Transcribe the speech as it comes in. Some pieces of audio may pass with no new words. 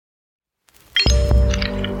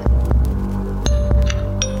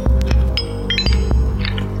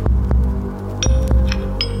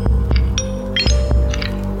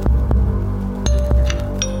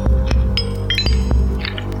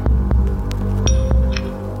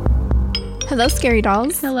Hello, Scary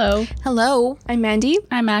Dolls. Hello. Hello. I'm Mandy.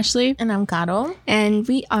 I'm Ashley. And I'm Caro. And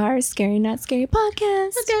we are Scary Not Scary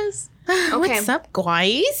Podcast. Okay. What's up,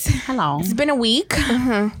 guys? Hello. It's been a week.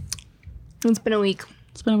 It's been a week.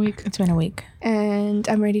 It's been a week. It's been a week. And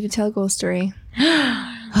I'm ready to tell a ghost story.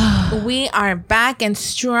 We are back and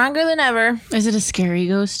stronger than ever. Is it a scary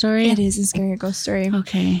ghost story? It is a scary ghost story.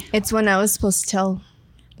 Okay. It's one I was supposed to tell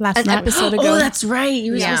Last an night. episode ago. Oh, that's right.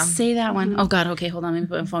 You were Yeah. supposed to say that one. Oh, God. Okay, hold on. Let me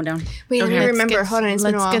put my phone down. Wait, Okay, let me let's remember. Hold on, it's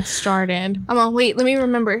been a Let's while. get started. Wait, let me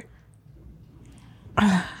remember.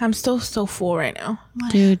 I'm still so full right now.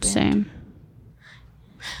 Dude, same.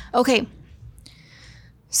 Okay.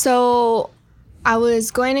 So I was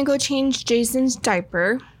going to go change Jason's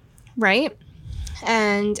diaper, right?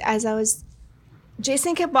 And as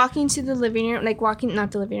Jason kept walking to the living room,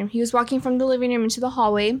 not the living room. He was walking from the living room into the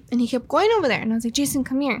hallway, and he kept going over there. And I was like, Jason,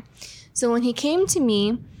 come here. So when he came to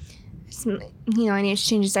me, I needed to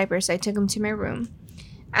change his diaper, so I took him to my room.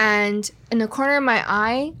 And in the corner of my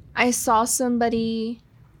eye, I saw somebody,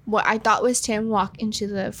 what I thought was Tim, walk into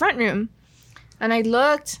the front room. And I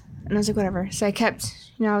looked, and I was like, whatever. So I kept,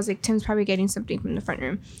 I was like, Tim's probably getting something from the front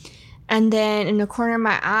room. And then in the corner of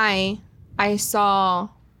my eye, I saw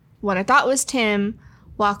what I thought was Tim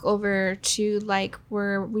walk over to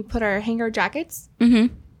where we put our hanger jackets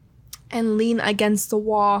and lean against the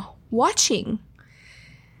wall watching.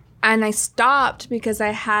 And I stopped because I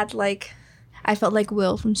had I felt like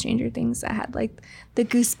Will from Stranger Things. I had the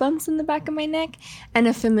goosebumps in the back of my neck and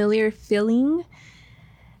a familiar feeling.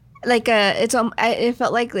 It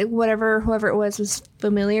felt like whoever it was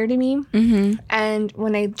familiar to me. And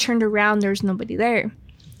when I turned around, there was nobody there.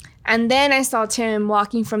 And then I saw Tim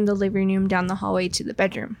walking from the living room down the hallway to the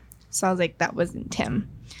bedroom. So I was like, that wasn't Tim.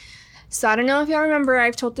 So I don't know if y'all remember,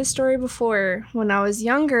 I've told this story before. When I was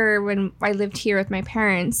younger, when I lived here with my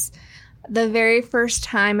parents, the very first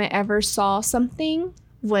time I ever saw something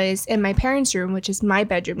was in my parents' room, which is my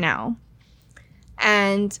bedroom now.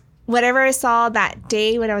 And whatever I saw that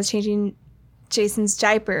day when I was changing Jason's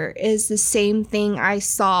diaper is the same thing I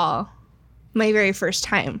saw my very first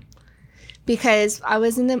time. Because I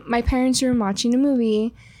was in my parents' room watching a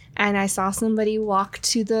movie, and I saw somebody walk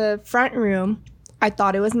to the front room. I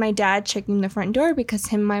thought it was my dad checking the front door because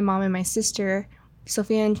him, my mom, and my sister,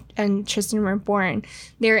 Sophia and Tristan, were born.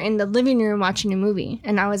 They were in the living room watching a movie,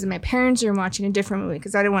 and I was in my parents' room watching a different movie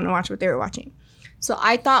because I didn't want to watch what they were watching. So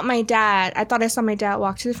I thought I saw my dad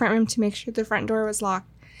walk to the front room to make sure the front door was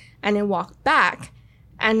locked, and then walk back.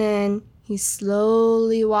 And then he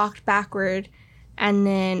slowly walked backward and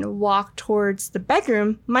then walked towards the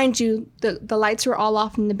bedroom. Mind you, the lights were all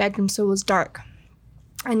off in the bedroom, so it was dark.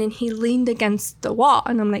 And then he leaned against the wall,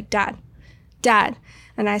 and I'm like, Dad.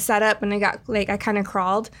 And I sat up, and I kind of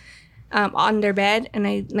crawled on their bed, and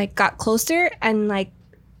I got closer, and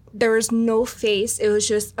there was no face. It was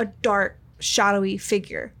just a dark, shadowy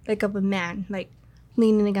figure, of a man,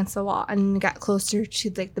 leaning against the wall. And then I got closer to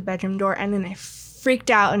the bedroom door, and then I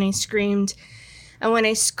freaked out, and I screamed. And when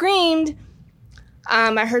I screamed,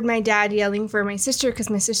 I heard my dad yelling for my sister because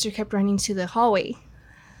my sister kept running to the hallway.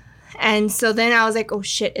 And so then I was like, oh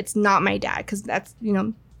shit, it's not my dad, because that's,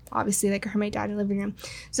 obviously I heard my dad in the living room.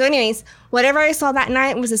 So anyways, whatever I saw that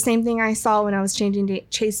night was the same thing I saw when I was changing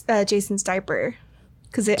Jason's diaper,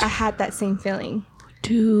 because I had that same feeling.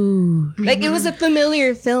 Dude. It was a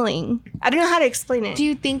familiar feeling. I don't know how to explain it. Do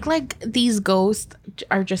you think these ghosts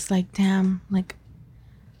are just damn,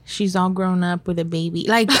 she's all grown up with a baby?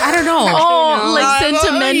 I don't know.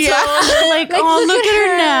 Sentimental. Yeah. Look at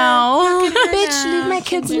her now. Bitch, leave my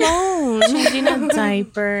kids alone. Changing a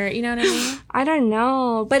diaper. You know what I mean? I don't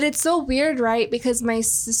know. But it's so weird, right? Because my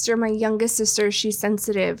youngest sister, she's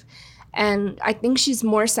sensitive. And I think she's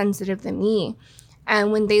more sensitive than me.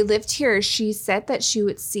 And when they lived here, she said that she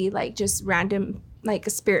would see just random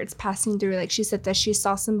spirits passing through. She said that she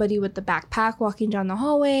saw somebody with the backpack walking down the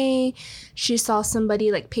hallway. She saw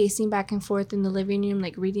somebody pacing back and forth in the living room,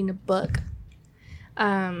 reading a book.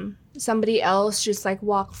 Somebody else just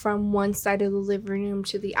walk from one side of the living room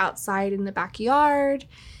to the outside in the backyard.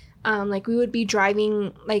 We would be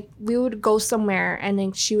driving, we would go somewhere, and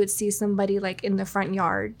then she would see somebody in the front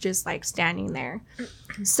yard just standing there.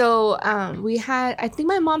 So I think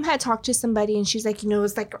my mom had talked to somebody, and she's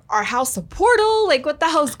it's our house a portal. What the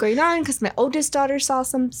hell's going on? Because my oldest daughter saw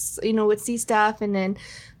would see stuff, and then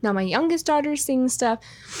now my youngest daughter's seeing stuff.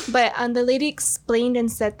 But the lady explained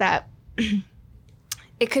and said that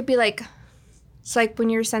it could be it's when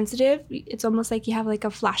you're sensitive, it's almost like you have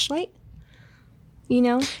a flashlight.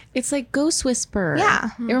 It's like Ghost Whisperer.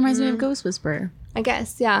 Yeah. It reminds me of Ghost Whisperer. I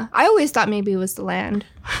guess, yeah. I always thought maybe it was the land.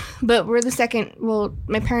 But we're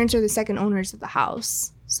my parents are the second owners of the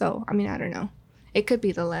house. So, I mean, I don't know. It could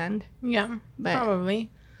be the land. Yeah, but probably.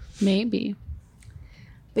 Maybe.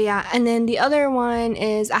 But yeah, and then the other one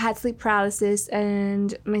is I had sleep paralysis,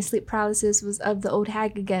 and my sleep paralysis was of the old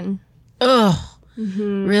hag again. Ugh.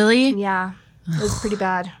 Mm-hmm. Really? Yeah. It was pretty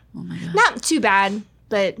bad. Oh my God. Not too bad,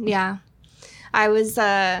 but yeah. I was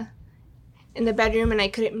in the bedroom and I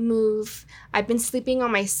couldn't move. I've been sleeping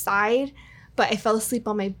on my side, but I fell asleep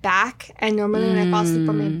on my back. And normally when I fall asleep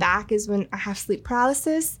on my back is when I have sleep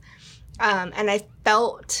paralysis. And I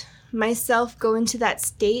felt myself go into that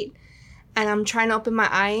state. And I'm trying to open my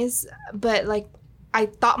eyes, but like I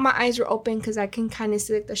thought my eyes were open because I can kind of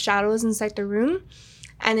see like the shadows inside the room.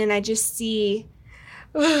 And then I just see,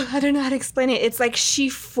 I don't know how to explain it. It's like she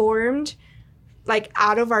formed like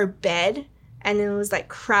out of our bed and it was like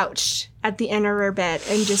crouched at the end of our bed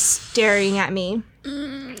and just staring at me.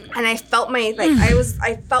 And I felt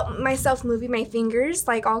I felt myself moving my fingers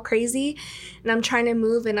like all crazy, and I'm trying to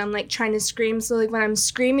move and I'm like trying to scream. So like when I'm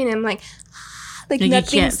screaming, I'm like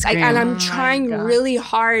nothing's like, and I'm trying really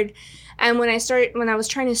hard. And when I was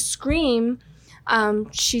trying to scream,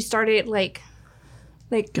 she started like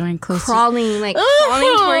going closer, crawling towards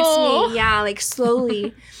me. Yeah, like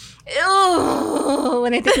slowly. Ew,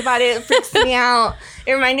 when I think about it, it freaks me out.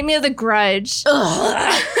 It reminded me of The Grudge.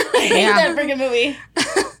 I hate that freaking movie.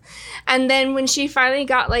 And then when she finally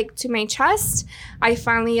got like to my chest, I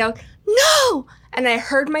finally yelled, "No!" And I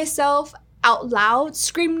heard myself out loud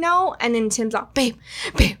scream no, and then Tim's like, babe,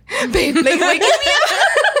 like waking me up.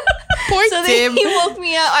 Poor so Tim. Then he woke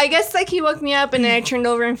me up. I guess like he woke me up, and then I turned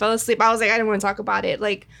over and fell asleep. I was like, I didn't want to talk about it.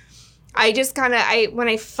 Like, I just kind of, when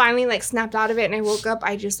I finally like snapped out of it and I woke up,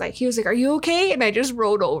 I just like, he was like, "Are you okay?" And I just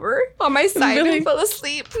rolled over on my side and fell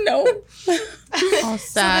asleep. No. All sad,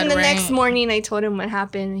 so then the right? next morning I told him what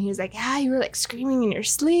happened, and he was like, "Yeah, you were like screaming in your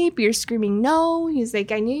sleep. You're screaming no." He was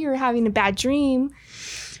like, "I knew you were having a bad dream."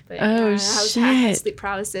 But, oh, shit. I had sleep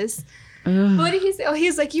paralysis. What did he say? Oh, he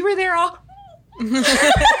was like, "You were there all."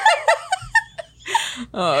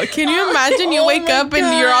 Oh, can you imagine you wake up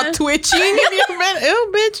and you're all twitching in your bed?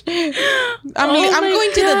 Ew, bitch. I mean, I'm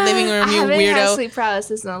going to the living room, you I haven't had weirdo. sleep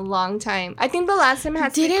paralysis in a long time. I think the last time I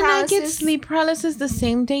had sleep Didn't paralysis. I get sleep paralysis the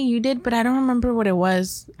same day you did? But I don't remember what it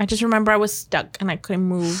was. I just remember I was stuck and I couldn't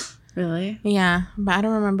move. Really? Yeah, but I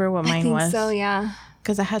don't remember what mine was. I think so, yeah.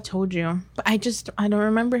 Because I had told you. But I don't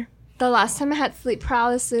remember. The last time I had sleep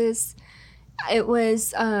paralysis, it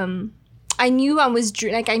was, I knew I was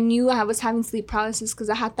having sleep paralysis because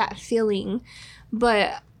I had that feeling.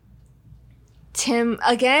 But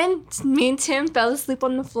me and Tim fell asleep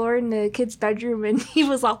on the floor in the kid's bedroom, and he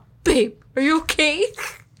was like, "Babe, are you okay?"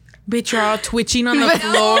 Bitch, you're all twitching on the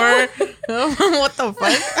floor. What the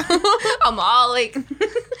fuck? I'm all like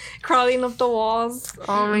crawling up the walls.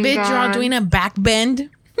 Oh my Bitch, God. you're all doing a back bend.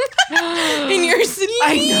 In your sleep.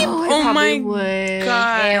 I know. Oh my would.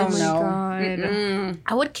 God. Hell no.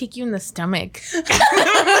 I would kick you in the stomach.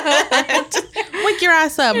 Wake your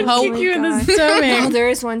ass up, ho. Kick you in the Oh, stomach. there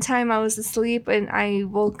was one time I was asleep and I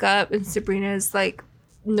woke up and Sabrina's like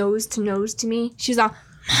nose to nose to me. She's like,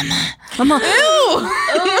 "Mama." Ew.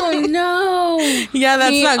 Oh no. Yeah,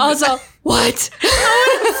 that's not I was good. like, "What?"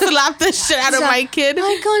 Slap the shit out of my kid.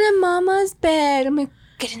 I go to Mama's bed. I'm like,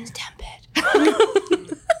 "Get in the damn bed."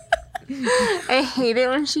 I hate it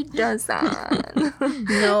when she does that.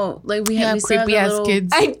 No, like we You have used to have creepy the ass little-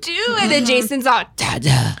 kids. I do. And then Jason's all,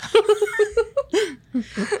 "Dada."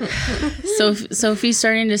 So Sophie's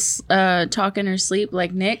starting to talk in her sleep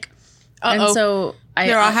like Nick. Uh-oh. And so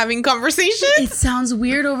They're all having conversations. it sounds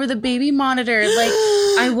weird over the baby monitor. Like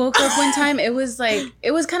I woke up one time, it was kind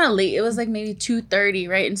of late. It was like maybe 2:30,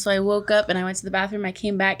 right? And so I woke up and I went to the bathroom. I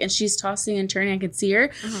came back and she's tossing and turning. I could see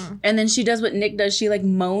her. And then she does what Nick does. She like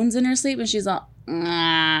moans in her sleep and she's all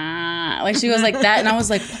like she was like that. And I was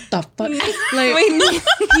like, what the fuck? Like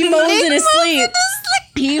he moans in his sleep.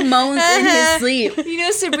 He moans in his sleep. You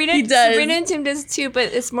know, Sabrina does. Sabrina and Tim does too,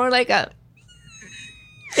 but it's more like a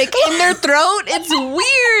like in their throat. It's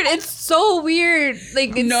weird. It's so weird.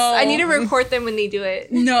 Like it's, No. I need to record them when they do it.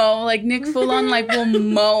 No, like Nick full on like will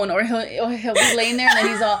moan or he'll be laying there and then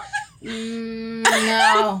he's all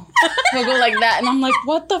no. He'll go like that and I'm like,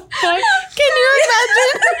 what the fuck? Can you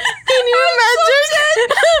imagine? Can you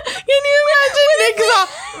imagine Nick's all,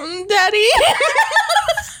 "Daddy"?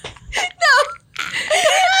 No.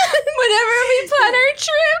 Whenever we plan our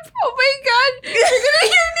trip, oh my God, you're gonna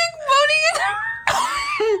hear Nick moaning in the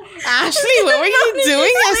Ashley, what were you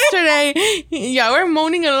doing yesterday? Yeah, we're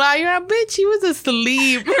moaning a lot. You're a bitch. He was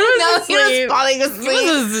asleep. No, he was falling He asleep.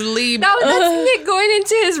 was asleep. No, that's Nick going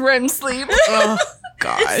into his REM sleep. Ugh.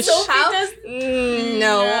 gosh.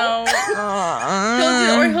 No.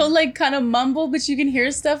 He'll like kind of mumble, but you can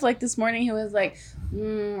hear stuff. Like this morning, he was like,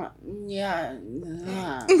 yeah.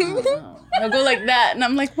 I'll go like that, and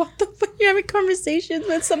I'm like, what the fuck? You're having conversations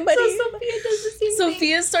with somebody. So Sophia does the same thing.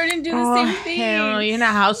 Sophia's starting to do the same thing. Hell, you're in a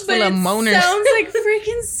house full of moaners. It sounds like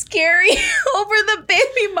freaking scary over the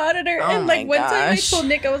baby monitor. Oh and like my one time I gosh. told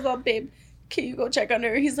Nick, I was all, babe, can you go check on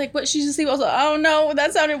her? He's like, what? She's asleep. I was like, I don't know.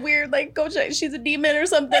 That sounded weird. Like, go check. She's a demon or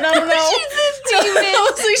something. I don't know. She's a demon. I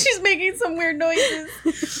was like, she's making some weird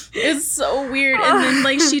noises. It's so weird. And then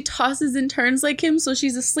like she tosses and turns like him, so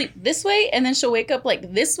she's asleep this way, and then she'll wake up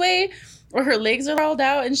like this way, or her legs are rolled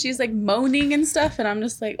out, and she's like moaning and stuff. And I'm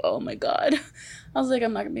just like, oh my god. I was like,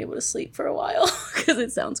 I'm not gonna be able to sleep for a while because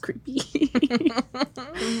it sounds creepy.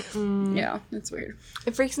 Yeah, it's weird.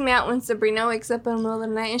 It freaks me out when Sabrina wakes up in the middle of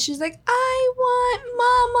the night and she's like, I want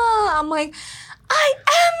mama. I'm like, I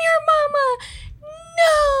am your mama.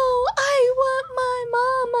 No, I want my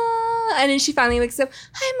mama. And then she finally wakes up,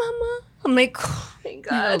 hi mama. I'm like, oh my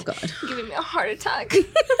god. Oh god. Giving me a heart attack.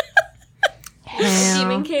 Hell.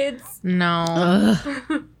 Demon kids. No.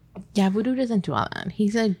 Ugh. Yeah, Voodoo doesn't do all that.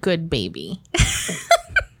 He's a good baby.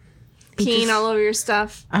 Peeing all over your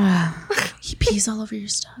stuff. He pees all over your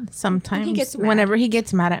stuff. Sometimes. He gets mad. Whenever he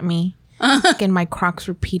gets mad at me, and my Crocs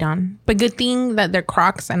were peed on. But good thing that they're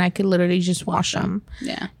Crocs and I could literally just wash them.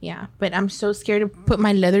 Yeah. Yeah, but I'm so scared to put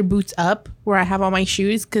my leather boots up where I have all my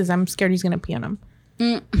shoes because I'm scared he's going to pee on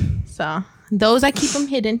them. So those I keep them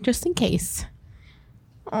hidden just in case.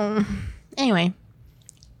 Anyway,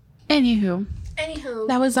 Anywho.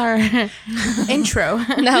 That was our intro.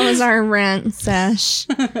 was our rant sesh.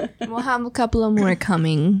 We'll have a couple of more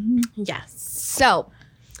coming. Yes. So,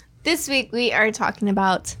 this week we are talking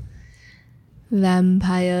about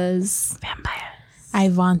vampires. I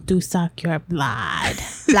want to suck your blood.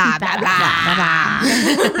 Blah, blah, blah.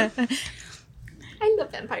 I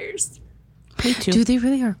love vampires. Me too. Dude, they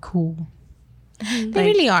really are cool. They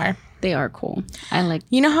really are. They are cool. I like.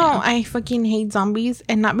 You know how I fucking hate zombies?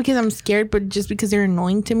 And not because I'm scared, but just because they're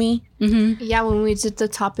annoying to me. Yeah, when we did the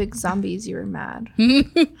topic zombies, you were mad.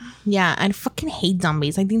 Yeah, I fucking hate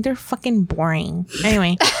zombies. I think they're fucking boring.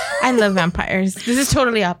 Anyway, I love vampires. This is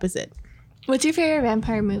totally opposite. What's your favorite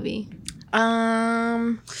vampire movie?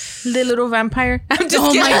 The Little Vampire. I'm just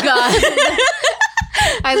Oh kidding. my god.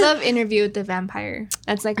 I love Interview with the Vampire.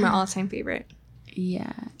 That's like my all-time favorite.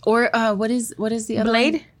 Yeah. Or what is the other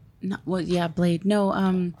Blade? one? No, well, yeah, Blade. No,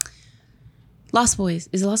 Lost Boys.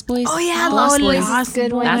 Is it Lost Boys? Oh yeah, Lost Lost Boys. Boys. Is a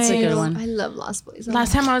good one. That's a good one. I love Lost Boys.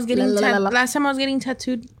 Last time I was getting La, la, la, la. last time I was getting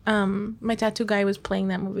tattooed, my tattoo guy was playing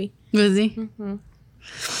that movie. Was he?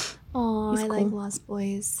 Oh, He's I cool. like Lost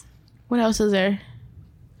Boys. What else is there?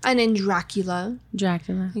 And then Dracula,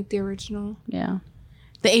 Dracula. like the original. Yeah.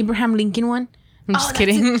 The Abraham Lincoln one? I'm just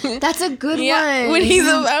kidding. That's a good Yeah, one. when he's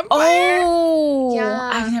a vampire. Oh. Yeah.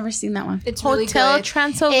 I've never seen that one. It's really Hotel good.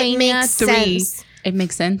 Transylvania It makes 3. sense. It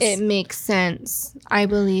makes sense. It makes sense. I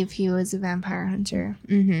believe he was a vampire hunter.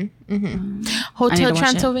 I need Hotel to watch it.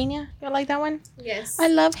 Transylvania. You like that one? Yes. I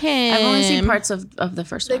love him. I've only seen parts of the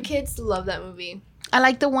first The one. kids love that movie. I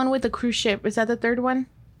like the one with the cruise ship. Is that the third one?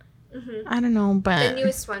 I don't know, but The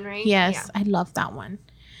newest one, right? yes, I love that one.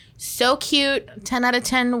 So cute. 10 out of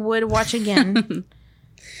 10 would watch again.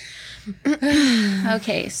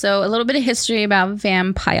 Okay, so a little bit of history about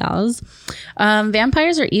vampires.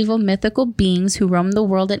 Vampires are evil mythical beings who roam the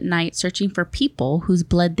world at night searching for people whose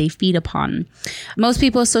blood they feed upon. Most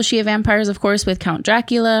people associate vampires, of course, with Count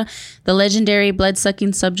Dracula, the legendary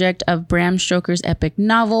blood-sucking subject of Bram Stoker's epic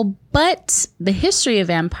novel, but the history of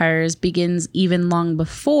vampires begins even long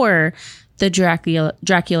before the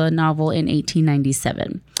Dracula novel in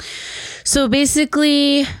 1897. So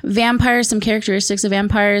basically, vampires, some characteristics of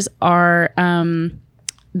vampires are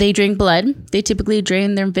they drink blood. They typically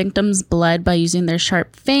drain their victims' blood by using their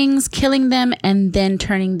sharp fangs, killing them, and then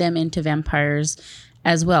turning them into vampires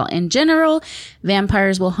as well. In general,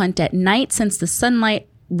 vampires will hunt at night since the sunlight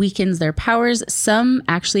weakens their powers. Some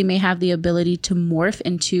actually may have the ability to morph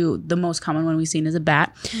into, the most common one we've seen is a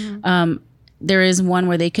bat. There is one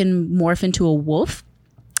where they can morph into a wolf.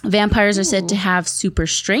 Vampires are said to have super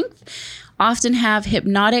strength, often have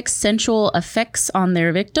hypnotic sensual effects on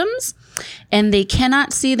their victims, and they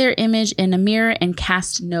cannot see their image in a mirror and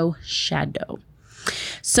cast no shadow.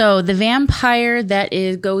 So the vampire that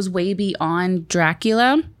goes way beyond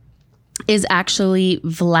Dracula is actually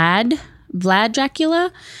Vlad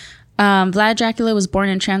Dracula. Vlad Dracula was born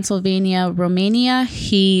in Transylvania, Romania.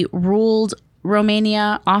 He ruled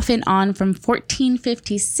Romania off and on from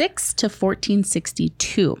 1456 to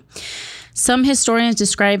 1462. Some historians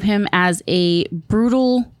describe him as a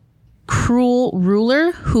brutal, cruel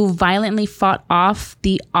ruler who violently fought off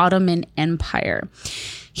the Ottoman Empire.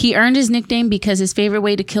 He earned his nickname because his favorite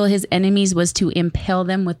way to kill his enemies was to impale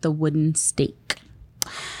them with the wooden stake.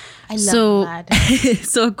 I love Vlad.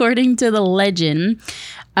 So according to the legend,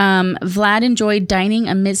 Vlad enjoyed dining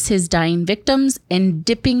amidst his dying victims and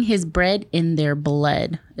dipping his bread in their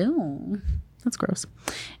blood. Ew, that's gross.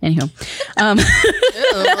 Anyhow,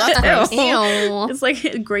 That's gross. Ew. it's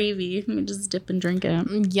like gravy. You just dip and drink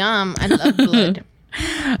it. Yum. I love blood.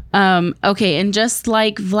 Okay, and just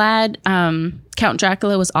like Vlad, Count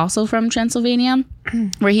Dracula was also from Transylvania,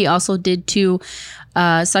 where he also did to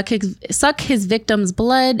suck his victim's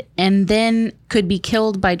blood and then could be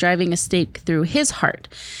killed by driving a stake through his heart.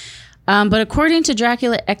 But according to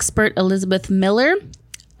Dracula expert Elizabeth Miller,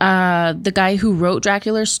 the guy who wrote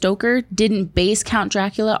Dracula, Stoker, didn't base Count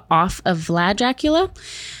Dracula off of Vlad Dracula,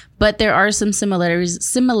 but there are some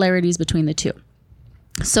similarities between the two.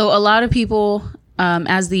 So a lot of people,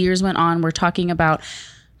 as the years went on, were talking about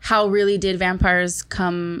how really did vampires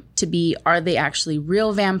come to be? Are they actually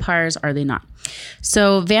real vampires? Are they not?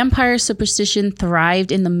 So vampire superstition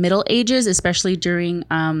thrived in the Middle Ages, especially during,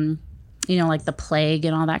 like the plague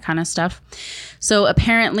and all that kind of stuff. So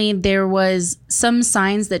apparently there was some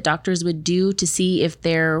signs that doctors would do to see if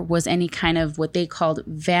there was any kind of what they called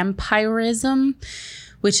vampirism,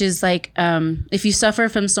 which is like if you suffer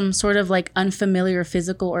from some sort of like unfamiliar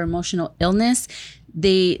physical or emotional illness,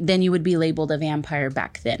 then you would be labeled a vampire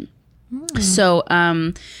back then. So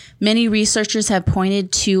many researchers have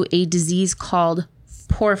pointed to a disease called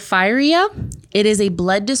porphyria. It is a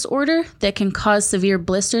blood disorder that can cause severe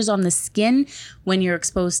blisters on the skin when you're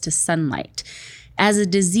exposed to sunlight. As a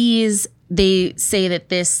disease, they say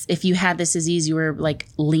that if you had this disease, you were like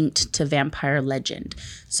linked to vampire legend.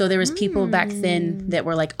 So there was people back then that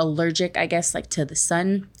were like allergic, I guess, like to the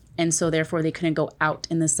sun. And so therefore they couldn't go out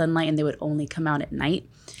in the sunlight and they would only come out at night.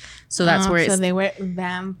 So that's where So they were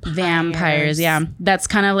vampires. Vampires, yeah. That's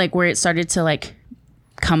kind of like where it started to like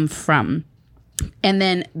come from. And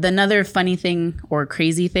then another funny thing or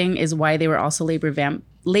crazy thing is why they were also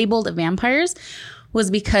labeled vampires was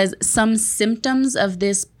because some symptoms of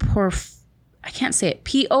this I can't say it,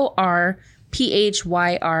 porphyria,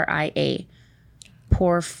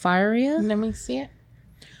 porphyria. Let me see it.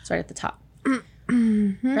 It's right at the top.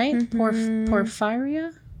 Right?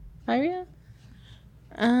 Porphyria? Pyria?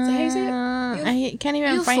 Is that how you say it? I can't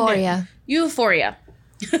even find it. Euphoria.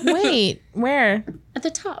 Wait, where? At the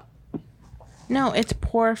top. No, it's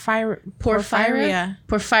porphyria.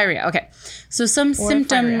 Porphyria. Okay. So some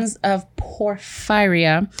symptoms of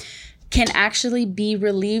porphyria can actually be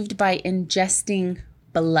relieved by ingesting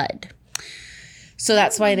blood. So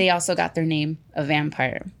that's why they also got their name, a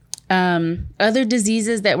vampire. Other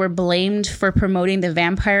diseases that were blamed for promoting the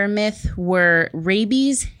vampire myth were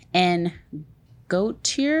rabies and goat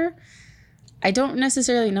tear. I don't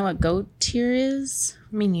necessarily know what goat tear is.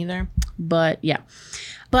 Me neither. But yeah.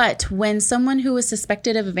 But when someone who was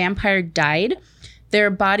suspected of a vampire died, their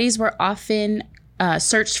bodies were often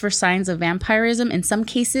searched for signs of vampirism. In some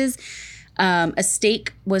cases, a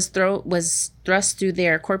stake was thrust through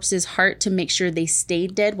their corpse's heart to make sure they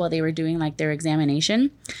stayed dead while they were doing like their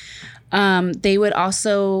examination. They would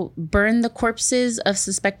also burn the corpses of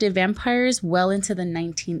suspected vampires well into the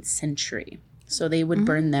 19th century. So they would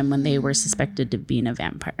burn them when they were suspected of being a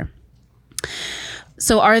vampire.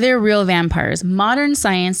 So are there real vampires? Modern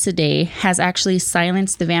science today has actually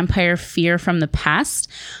silenced the vampire fear from the past,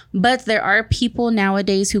 but there are people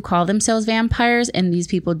nowadays who call themselves vampires, and these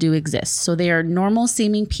people do exist. So they are normal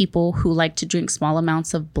seeming people who like to drink small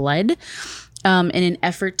amounts of blood in an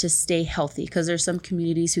effort to stay healthy, because there's some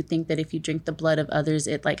communities who think that if you drink the blood of others,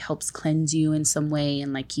 it like helps cleanse you in some way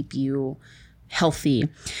and like keep you healthy.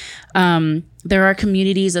 There are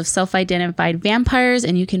communities of self-identified vampires,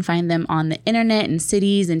 and you can find them on the internet in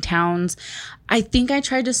cities and towns. I think I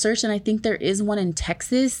tried to search, and I think there is one in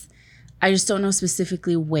Texas. I just don't know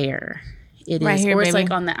specifically where it right is, here, or it's baby.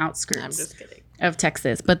 like on the outskirts I'm just kidding. of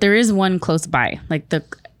Texas. But there is one close by, like the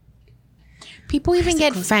People even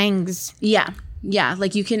get fangs. yeah,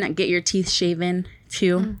 like you can get your teeth shaven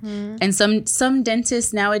too. And some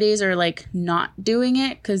dentists nowadays are like not doing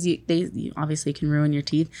it because you obviously can ruin your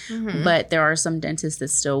teeth, but there are some dentists that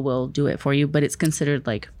still will do it for you, but it's considered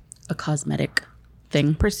like a cosmetic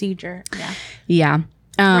thing. Procedure. Yeah.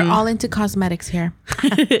 We're all into cosmetics here.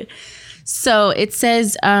 So it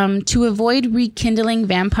says to avoid rekindling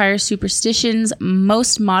vampire superstitions,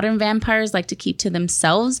 most modern vampires like to keep to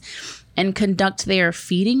themselves and conduct their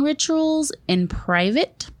feeding rituals in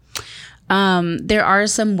private. There are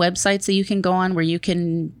some websites that you can go on where you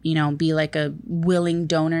can, be like a willing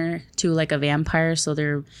donor to like a vampire. So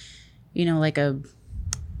they're, you know, like a,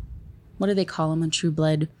 what do they call them on True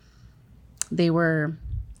Blood? They were,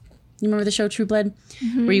 you remember the show True Blood?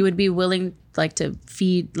 Where you would be willing like to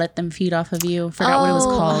let them feed off of you. Forgot what it was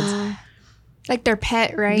called. Like their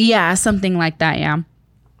pet, right? Yeah, something like that, yeah.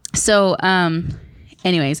 So,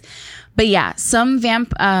 anyways, but yeah, some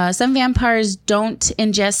vampires don't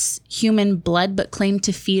ingest human blood, but claim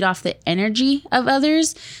to feed off the energy of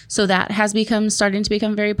others. So that has starting to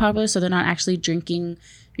become very popular. So they're not actually drinking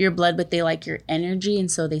your blood, but they like your energy,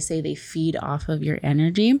 and so they say they feed off of your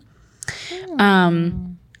energy.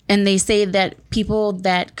 And they say that people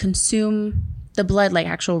that consume the blood, like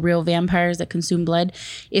actual real vampires that consume blood,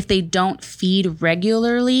 if they don't feed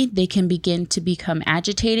regularly, they can begin to become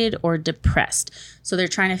agitated or depressed. So they're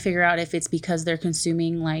trying to figure out if it's because they're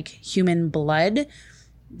consuming like human blood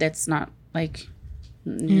that's not like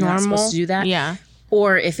you're not supposed to do that. Yeah.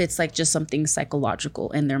 Or if it's like just something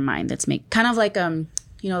psychological in their mind that's kind of like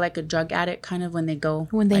you know, like a drug addict kind of when they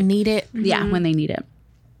need it. Yeah, when they need it.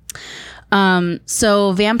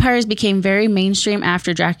 So vampires became very mainstream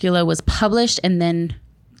after Dracula was published, and then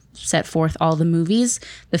set forth all the movies,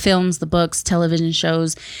 the films, the books, television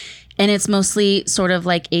shows. And it's mostly sort of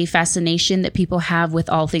like a fascination that people have with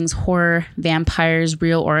all things horror. Vampires,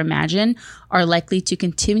 real or imagined, are likely to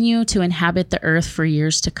continue to inhabit the earth for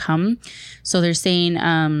years to come. So they're saying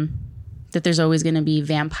that there's always going to be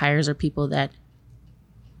vampires or people that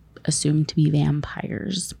assume to be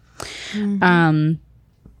vampires. And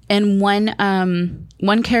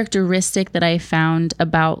one characteristic that I found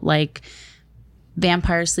about like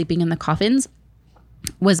vampires sleeping in the coffins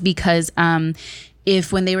was because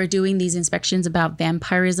if when they were doing these inspections about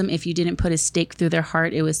vampirism, if you didn't put a stake through their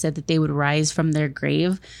heart, it was said that they would rise from their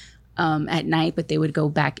grave at night, but they would go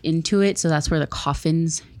back into it. So that's where the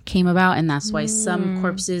coffins came about. And that's why some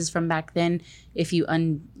corpses from back then, if you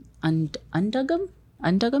dug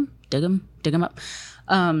them up,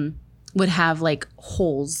 would have like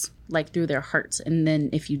holes like through their hearts, and then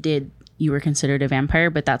if you did, you were considered a vampire.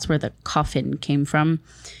 But that's where the coffin came from,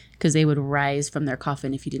 because they would rise from their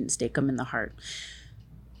coffin if you didn't stake them in the heart.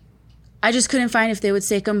 I just couldn't find if they would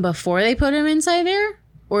stake them before they put him inside there,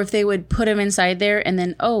 or if they would put him inside there and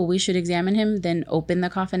then, oh, we should examine him, then open the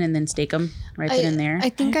coffin and then stake him then and there. I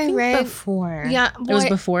think I read before. Yeah, it was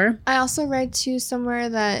before. I also read too somewhere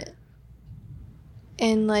that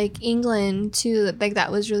in like England too, like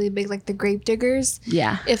that was really big, like the grave diggers.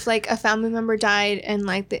 Yeah. If like a family member died and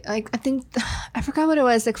like I forgot what it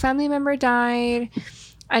was. Like family member died,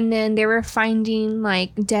 and then they were finding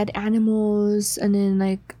like dead animals, and then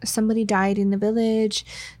like somebody died in the village.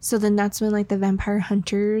 So then that's when like the vampire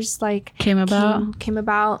hunters like came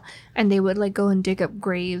about, and they would like go and dig up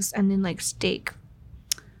graves and then like stake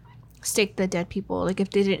the dead people, like if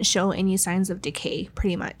they didn't show any signs of decay,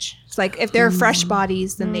 pretty much. It's like if they're fresh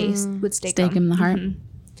bodies, then they would stake them in the heart.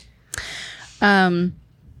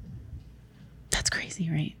 That's crazy,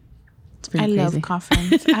 right? It's pretty crazy. Love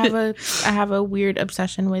coffins. I have a weird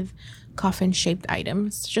obsession with coffin shaped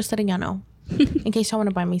items, just letting y'all know in case y'all want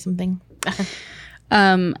to buy me something.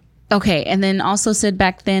 Okay, and then also said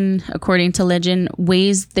back then, according to legend,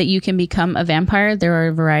 ways that you can become a vampire. There are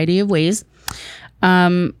a variety of ways.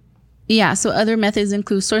 Yeah, so other methods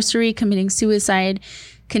include sorcery, committing suicide,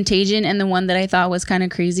 contagion, and the one that I thought was kind of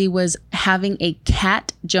crazy was having a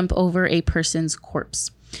cat jump over a person's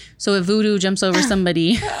corpse. So if voodoo jumps over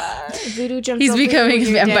somebody, he's becoming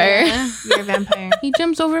a vampire. You're a vampire. He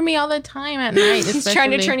jumps over me all the time at night. He's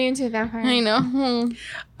trying to turn you into a vampire. I know.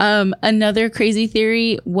 Another crazy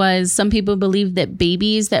theory was some people believe that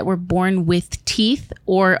babies that were born with teeth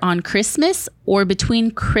or on Christmas or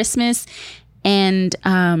between Christmas and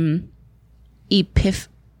Epiphany?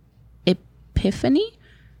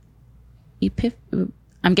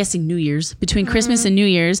 I'm guessing New Year's. Between Christmas and New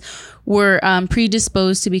Year's were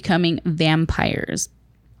predisposed to becoming vampires.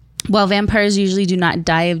 While vampires usually do not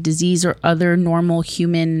die of disease or other normal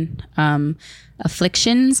human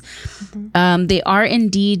afflictions, they are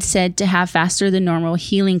indeed said to have faster than normal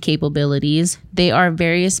healing capabilities. There are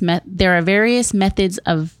various methods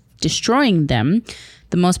of destroying them,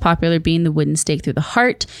 the most popular being the wooden stake through the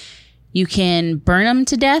heart. You can burn them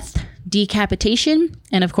to death, decapitation,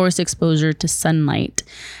 and of course exposure to sunlight.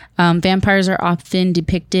 Vampires are often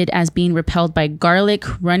depicted as being repelled by garlic,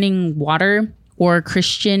 running water, or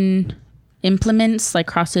Christian implements like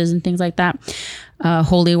crosses and things like that.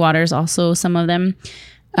 Holy waters also, some of them.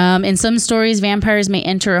 In some stories, vampires may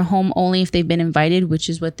enter a home only if they've been invited, which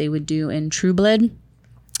is what they would do in True Blood.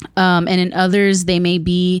 And in others, they may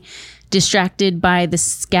be distracted by the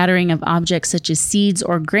scattering of objects such as seeds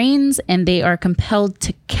or grains, and they are compelled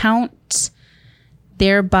to count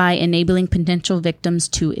thereby enabling potential victims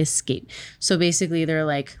to escape. So basically, they're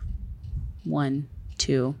like 1,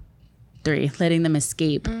 2, 3, letting them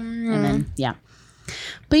escape, and then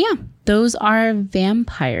But yeah, those are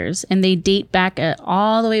vampires, and they date back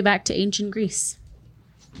all the way back to ancient Greece.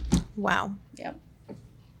 Wow. Yep.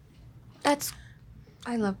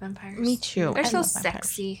 I love vampires. Me too. They're I so love vampires.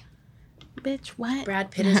 sexy. Bitch, what? Brad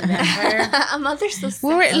Pitt is a vampire. They're so sexy.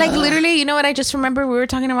 We were like literally, you know what? I just remember we were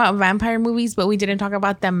talking about vampire movies, but we didn't talk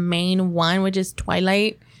about the main one, which is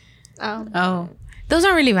Twilight. Oh, Those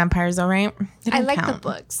aren't really vampires, though, right? They I don't like the count.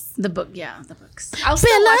 books. the books. I'll still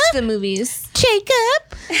Bella? watch the movies.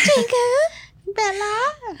 Jacob,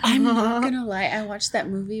 Bella. I'm not gonna lie. I watched that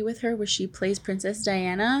movie with her where she plays Princess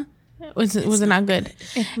Diana. Was it not good?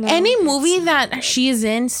 No. Any movie that she is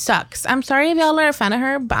in sucks. I'm sorry if y'all are a fan of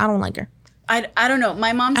her, but I don't like her. I don't know.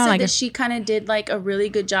 My mom said like that her. she kind of did like a really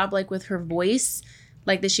good job, like with her voice,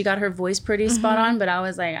 like that she got her voice pretty spot on. But I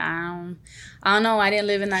was like, I don't know. I didn't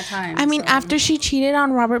live in that time. I mean, so. after she cheated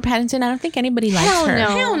on Robert Pattinson, I don't think anybody likes Hell her. no.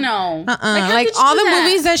 Hell no. Like how could you all do the that?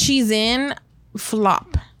 movies that she's in,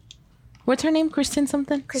 flop. What's her name? Kristen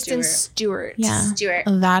something? Kristen Stewart. Yeah. Stewart.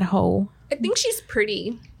 That hoe. I think she's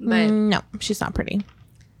pretty, but No, she's not pretty.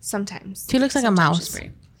 sometimes. She looks like a She's mouse.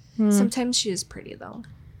 pretty. Sometimes she is pretty, though.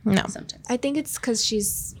 No, Sometimes. I think it's because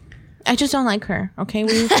she's... I just don't like her. Okay,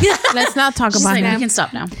 let's not talk She's about like, her. we can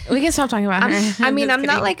stop now. We can stop talking about her. I mean, Just I'm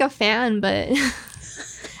not kidding. like a fan, but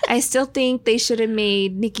I still think they should have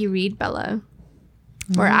made Nikki Reed Bella.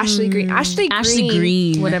 Or Ashley Green. Ashley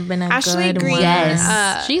Green. would have been a Ashley good Green. one.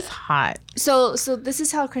 Yes. She's hot. So this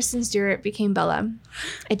is how Kristen Stewart became Bella.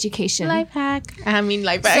 Education. Life hack. I mean,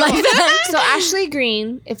 life hack. So Ashley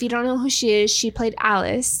Green, if you don't know who she is, she played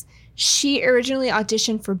Alice. She originally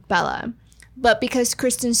auditioned for Bella. But because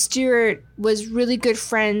Kristen Stewart was really good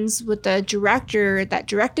friends with the director that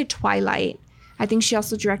directed Twilight, I think she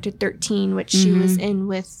also directed 13, which she was in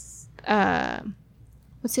with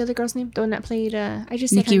what's the other girl's name? The one that played I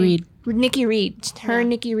just said Nikki her name. Reed. Nikki Reed. Her and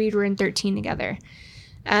Nikki Reed were in 13 together.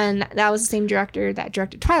 And that was the same director that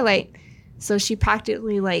directed Twilight. So she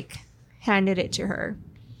practically like handed it to her.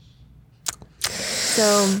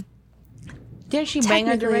 So Didn't she bang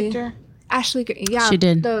a Technically- director? Ashley Green, yeah. She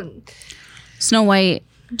did. The Snow White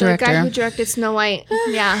director. guy who directed Snow White.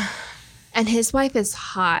 Yeah. And his wife is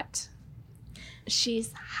hot.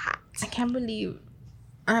 She's hot. I can't believe.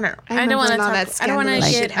 I don't know. I I don't remember want to when all talk. that I don't want to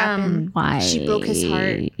scandalous get shit happened. Why? She broke his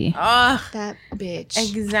heart. Oh, That bitch.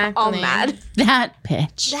 exactly. All mad. That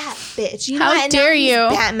bitch. That bitch. You How know what? dare Now he's you.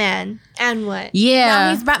 Batman. And what? Now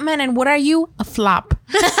Yeah. he's Batman, and what are you? A flop.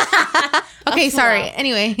 Okay, sorry.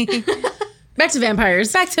 Anyway, Back to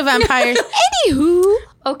vampires. back to vampires. Anywho.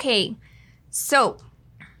 Okay. So,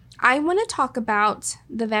 I want to talk about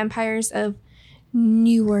the vampires of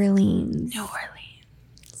New Orleans. New Orleans.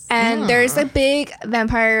 And there's a big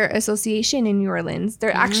vampire association in New Orleans.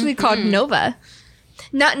 They're actually called Nova.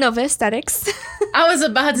 Not Nova Aesthetics. I was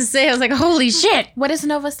about to say, I was like, holy shit. What does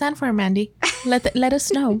Nova stand for, Mandy? Let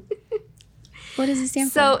us know. What does it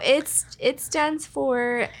stand So it stands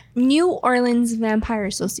for New Orleans Vampire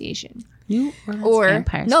Association. New Orleans Or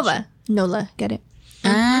Vampires. Nova. NOLA. Get it?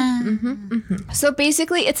 Ah. So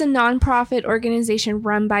basically, it's a nonprofit organization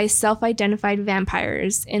run by self-identified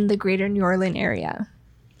vampires in the greater New Orleans area.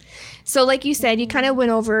 So like you said, you kind of went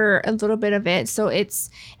over a little bit of it. So it's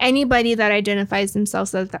anybody that identifies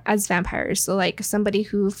themselves as vampires. So like somebody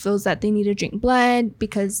who feels that they need to drink blood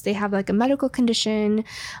because they have like a medical condition.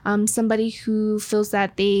 Somebody who feels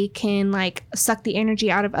that they can like suck the energy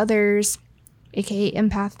out of others, aka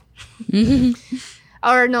empath.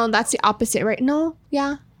 Or no, that's the opposite, right? No,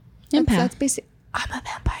 yeah. Empath. That's basic. I'm a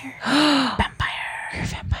vampire. Vampire. You're a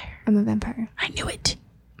vampire. I'm a vampire. I knew it.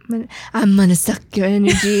 I'm gonna suck your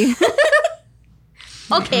energy.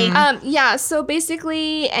 Okay. Yeah, so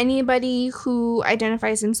basically anybody who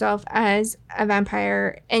identifies himself as a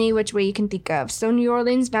vampire, any which way you can think of. So New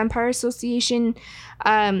Orleans Vampire Association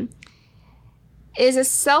is a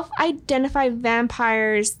self-identified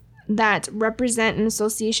vampires that represent an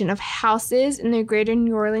association of houses in the greater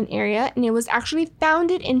New Orleans area, and it was actually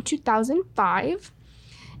founded in 2005.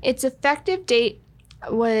 Its effective date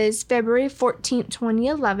was February 14th,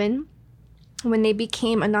 2011, when they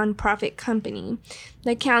became a nonprofit company.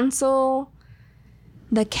 The council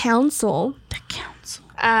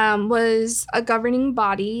was a governing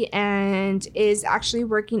body and is actually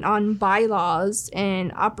working on bylaws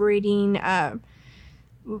and operating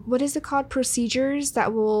what is it called, procedures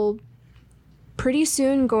that will pretty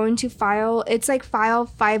soon going to file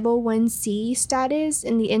 501c status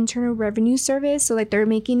in the Internal Revenue Service. So like they're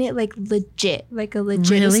making it like legit, like a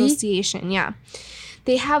legit Really? association. Yeah.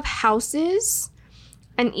 They have houses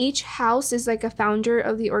And each house is like a founder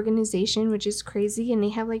of the organization, which is crazy. And they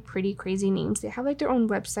have like pretty crazy names. They have like their own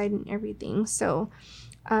website and everything. So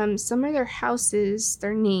some of their houses,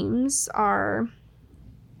 their names are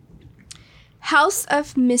House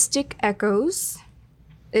of Mystic Echoes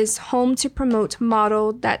is home to promote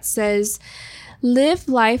motto that says, live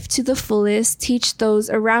life to the fullest, teach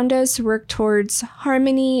those around us, work towards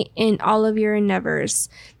harmony in all of your endeavors.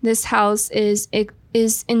 This house is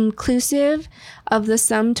inclusive of the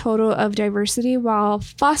sum total of diversity while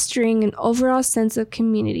fostering an overall sense of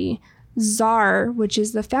community. Czar, which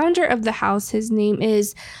is the founder of the house, his name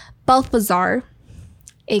is Balthazar,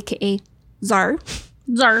 aka Czar.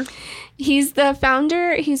 Czar. He's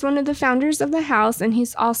one of the founders of the house, and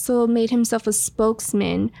he's also made himself a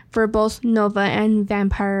spokesman for both Nova and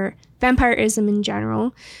vampirism in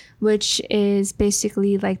general, which is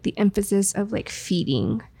basically like the emphasis of like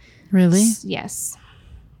feeding. Really? Yes.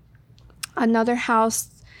 Another house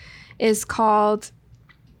is called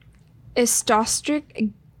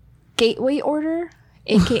Estostric Gateway Order,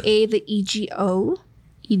 aka the EGO.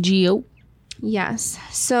 EGO. Yes.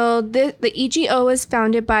 So the EGO was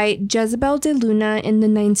founded by Jezebel de Luna in the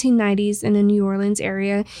 1990s in the New Orleans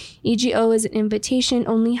area. EGO is an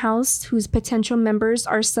invitation-only house whose potential members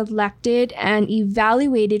are selected and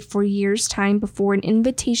evaluated for years' time before an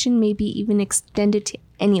invitation may be even extended to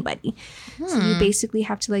anybody. So you basically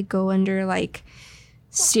have to like go under like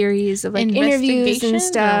series of like interviews and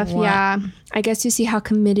stuff. Yeah. I guess you see how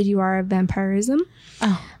committed you are of vampirism.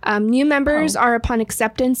 New members are, upon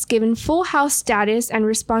acceptance, given full house status and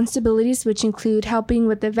responsibilities, which include helping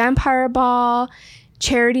with the vampire ball,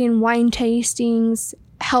 charity and wine tastings,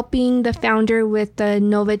 helping the founder with the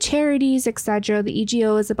Nova charities, etc. The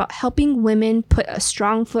EGO is about helping women put a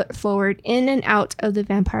strong foot forward in and out of the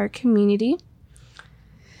vampire community.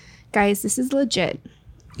 Guys, this is legit.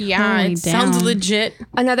 Yeah, Holy it sounds damn. legit.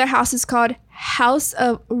 Another house is called House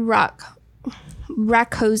of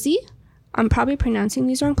Rakosi. I'm probably pronouncing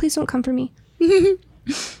these wrong. Please don't come for me.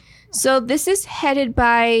 So this is headed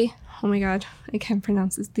by, oh my god, I can't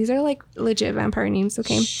pronounce this. These are like legit vampire names,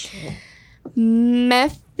 okay?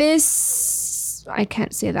 I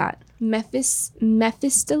can't say that.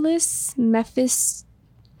 Mephistopheles?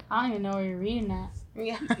 I don't even know where you're reading at.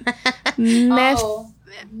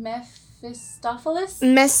 Mephistopheles.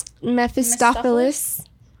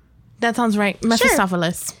 That sounds right.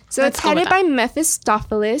 Mephistopheles. So it's headed by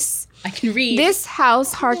Mephistopheles. I can read. This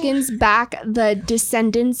house harkens back the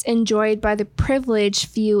descendants enjoyed by the privileged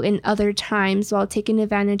few in other times while taking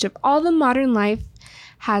advantage of all the modern life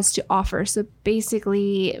has to offer. So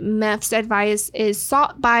basically, Meph's advice is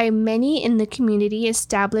sought by many in the community,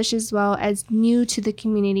 established as well as new to the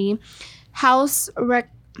community. I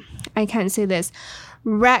can't say this. Oh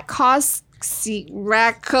my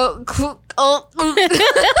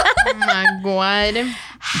god.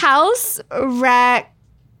 House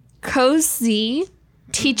Rakosi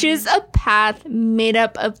teaches a path made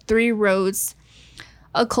up of 3 roads: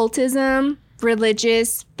 occultism,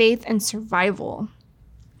 religious, faith, and survival.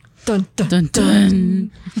 Dun, dun, Dun,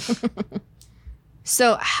 dun.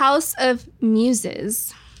 So, House of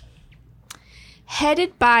Muses,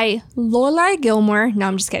 headed by Lorelai Gilmore. No,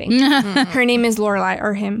 I'm just kidding. Her name is Lorelai,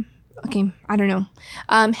 or him. Okay, I don't know.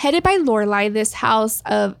 Headed by Lorelai, this house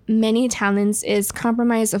of many talents is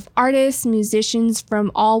comprised of artists, musicians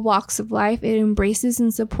from all walks of life. It embraces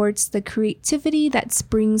and supports the creativity that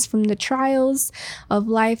springs from the trials of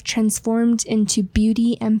life transformed into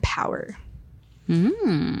beauty and power.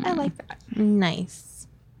 I like that. Nice.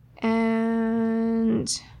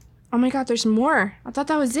 And oh my god, there's more. I thought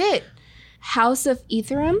that was it. House of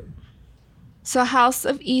Ethereum. So House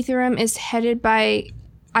of Ethereum is headed by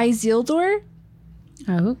Isildur.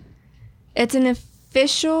 Oh. It's an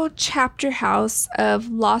official chapter house of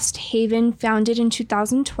Lost Haven, founded in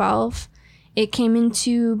 2012. It came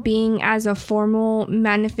into being as a formal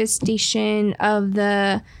manifestation of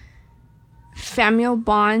the familial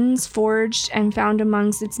bonds forged and found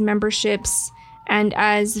amongst its memberships, and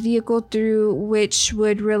as vehicle through which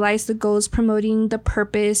would realize the goals, promoting the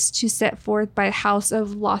purpose to set forth by House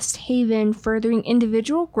of Lost Haven, furthering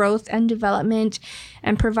individual growth and development,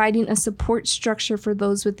 and providing a support structure for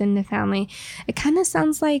those within the family. It kind of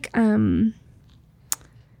sounds like, what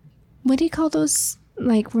do you call those,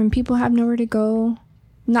 like when people have nowhere to go?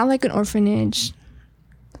 Not like an orphanage.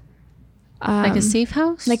 Like a safe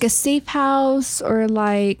house? Like a safe house, or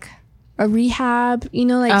like a rehab, you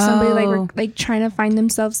know, like somebody like trying to find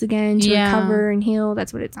themselves again to recover and heal.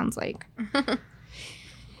 That's what it sounds like.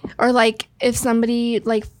 Or like if somebody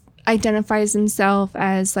like identifies themselves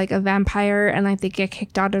as like a vampire and like they get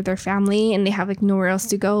kicked out of their family and they have like nowhere else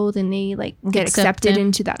to go, then they like get accepted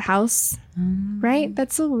into that house. Right?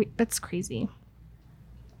 That's crazy.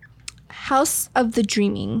 House of the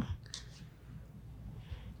Dreaming.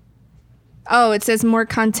 Oh, it says more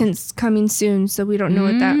content's coming soon, so we don't know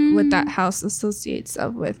what that house associates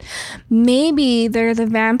up with. Maybe they're the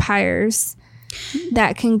vampires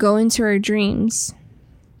that can go into our dreams.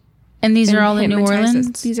 And these are all in New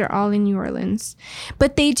Orleans? These are all in New Orleans.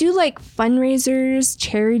 But they do like fundraisers,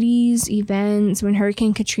 charities, events. When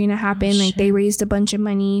Hurricane Katrina happened, like they raised a bunch of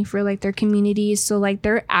money for like their communities. So like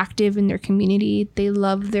they're active in their community. They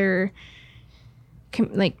love their,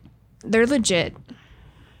 like they're legit.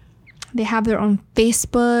 They have their own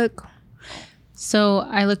Facebook. So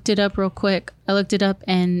I looked it up real quick.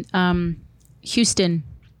 And Houston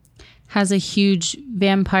has a huge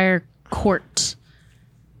vampire court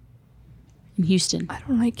in Houston. I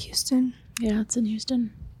don't like Houston. Yeah, it's in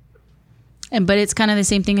Houston. But it's kind of the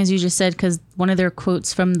same thing as you just said, because one of their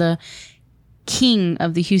quotes from the king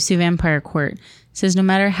of the Houston Vampire Court says, no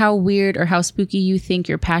matter how weird or how spooky you think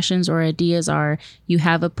your passions or ideas are, you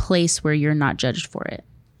have a place where you're not judged for it.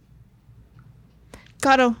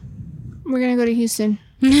 Gato, we're going to go to Houston.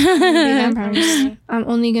 I'm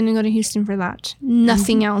only going to go to Houston for that.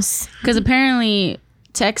 Nothing else. Because apparently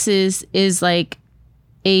Texas is like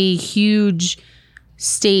a huge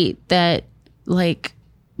state that like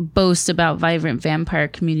boasts about vibrant vampire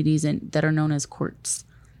communities and that are known as courts.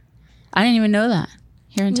 I didn't even know that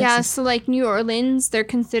here in Texas. Yeah, so like New Orleans, they're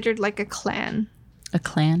considered like a clan. A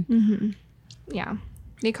clan? Mm-hmm. Yeah.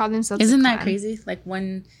 They call themselves Isn't that crazy? Like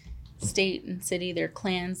one state and city, they're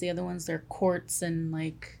clans. The other ones, they're courts. And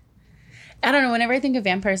like, I don't know. Whenever I think of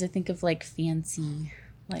vampires, I think of like fancy,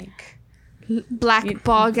 like black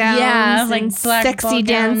ball gowns, like and sexy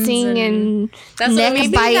dancing and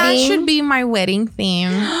neck biting. That should be my wedding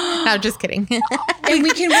theme. No, just kidding. And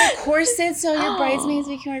we can wear corsets, so your bridesmaids,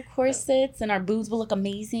 we can wear corsets, and our boobs will look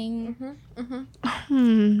amazing.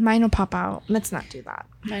 Mine will pop out. Let's not do that.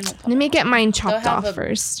 Let me get mine chopped off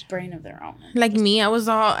first. Brain of their own. Like me, I was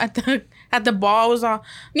all at the ball. I was all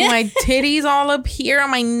my titties all up here on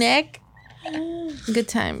my neck. Good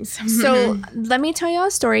times. So let me tell you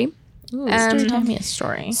a story. Ooh, tell me a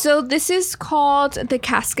story. So this is called the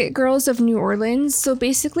Casket Girls of New Orleans. So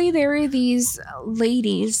basically there were these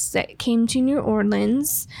ladies that came to New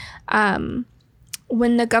Orleans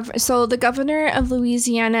when the governor of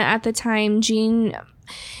Louisiana at the time, Jean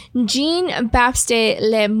Baptiste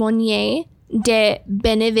Le Monnier de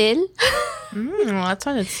Benneville that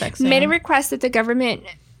sounded sexy. made a request that the government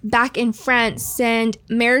back in France send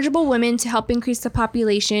marriageable women to help increase the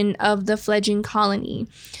population of the fledgling colony.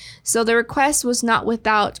 So the request was not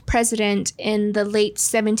without precedent. In the late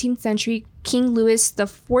 17th century, King Louis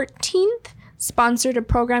XIV sponsored a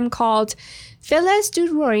program called Filles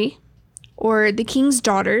du Roi, or the King's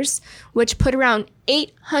Daughters, which put around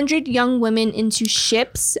 800 young women into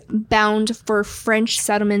ships bound for French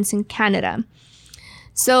settlements in Canada.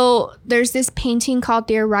 So there's this painting called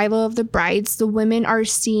The Arrival of the Brides. The women are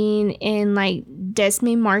seen in like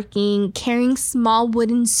Desme marking, carrying small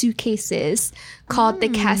wooden suitcases called the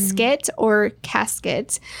casket or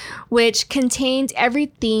casket, which contained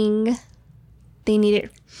everything they needed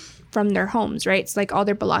from their homes, right? It's like all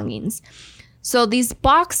their belongings. So these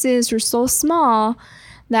boxes were so small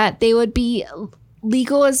that they would be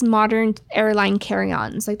legal as modern airline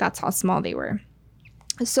carry-ons. Like that's how small they were.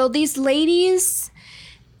 So these ladies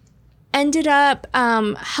ended up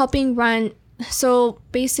helping run. So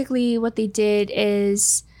basically what they did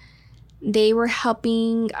is they were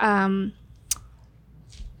helping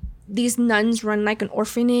these nuns run like an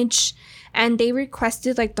orphanage, and they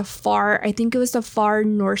requested like the far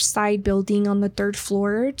north side building on the 3rd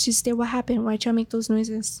floor to stay. What happened? Why'd y'all make those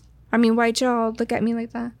noises? I mean, why'd y'all look at me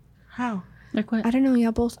like that? How? Like what? I don't know.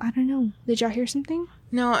 Y'all both, I don't know. Did y'all hear something?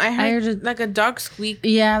 No, I heard like a dog squeak.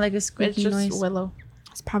 Yeah, like a squeaky it's just noise. Willow.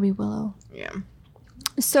 It's probably Willow. Yeah.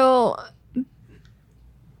 So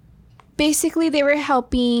basically they were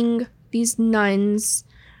helping these nuns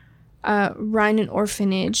run an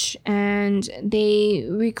orphanage, and they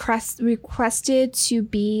requested to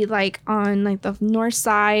be like on like the north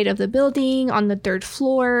side of the building on the 3rd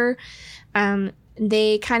floor.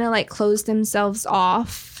 They kind of like closed themselves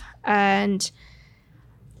off, and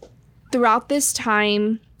throughout this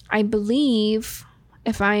time, I believe,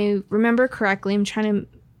 if I remember correctly, I'm trying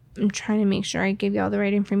to make sure I give you all the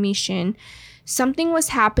right information. Something was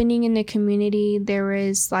happening in the community. There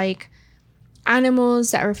was like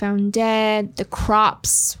animals that were found dead. The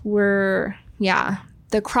crops were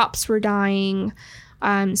dying.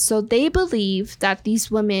 So they believe that these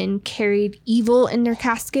women carried evil in their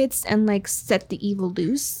caskets and like set the evil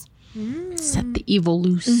loose. Set the evil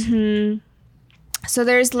loose. Mm-hmm. So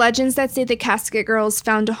there's legends that say the casket girls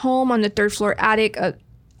found a home on the third floor attic.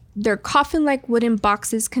 Their coffin-like wooden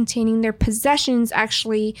boxes containing their possessions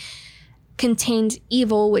actually contained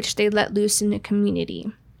evil, which they let loose in the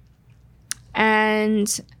community.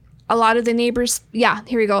 And a lot of the neighbors, a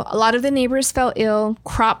lot of the neighbors fell ill.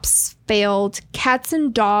 Crops failed. Cats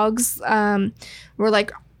and dogs were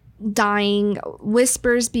like dying.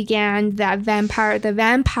 Whispers began that the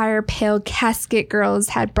vampire pale casket girls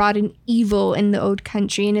had brought in evil in the old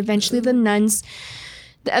country, and eventually the nuns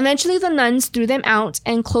threw them out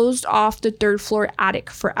and closed off the third floor attic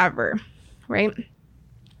forever, right?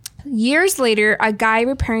 Years later, a guy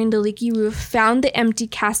repairing the leaky roof found the empty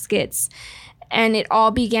caskets, and it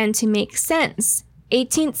all began to make sense.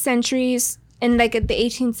 18th centuries, and like at the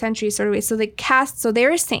 18th century sort of way. So they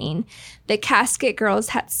were saying the casket girls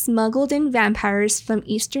had smuggled in vampires from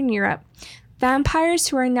Eastern Europe, vampires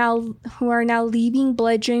who are now leaving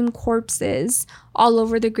blood-drained corpses all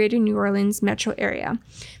over the greater New Orleans metro area.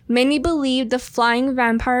 Many believed the flying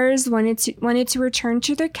vampires wanted to return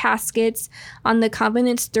to their caskets on the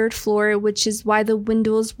convent's third floor, which is why the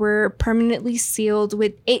windows were permanently sealed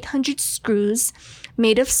with 800 screws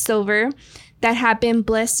made of silver that had been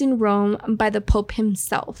blessed in Rome by the Pope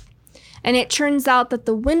himself. And it turns out that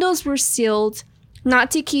the windows were sealed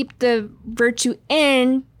not to keep the virtue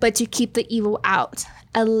in, but to keep the evil out.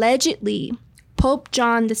 Allegedly, Pope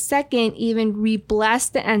John II even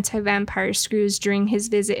re-blessed the anti-vampire screws during his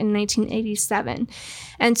visit in 1987.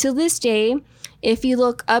 And to this day, if you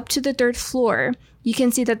look up to the third floor, you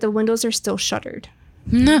can see that the windows are still shuttered.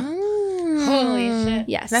 Holy shit.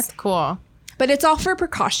 Yes. That's cool. But it's all for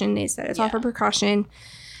precaution, they said. It's all for precaution.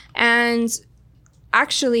 And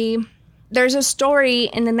actually, there's a story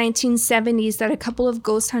in the 1970s that a couple of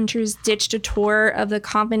ghost hunters ditched a tour of the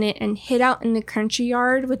convent and hid out in the country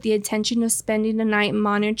yard with the intention of spending the night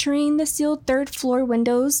monitoring the sealed third floor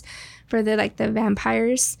windows for the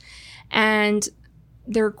vampires. And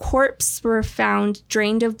their corpses were found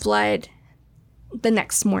drained of blood the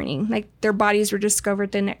next morning. Like their bodies were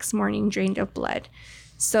discovered the next morning drained of blood.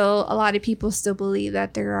 So a lot of people still believe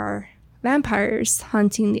that there are vampires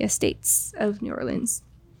haunting the estates of New Orleans.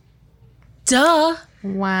 Duh.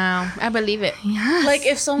 Wow. I believe it. Yes. Like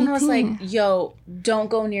if someone was like, yo, don't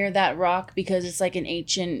go near that rock because it's like an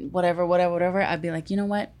ancient whatever, I'd be like, you know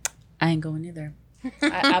what? I ain't going either.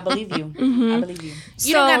 I believe you. I believe you.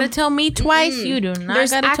 You don't gotta tell me twice. You do not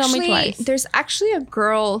gotta tell me twice. There's actually a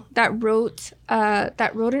girl that wrote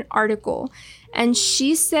an article, and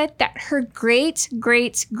she said that her great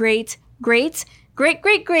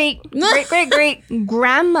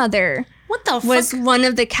grandmother What the fuck? was one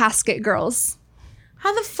of the casket girls.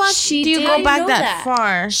 How the fuck She do you did- go I back know that that.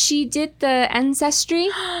 far? She did the ancestry,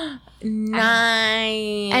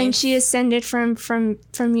 Nice. and she ascended from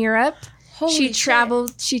Europe. Holy She shit.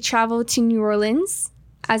 traveled to New Orleans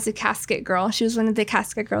as a casket girl. She was one of the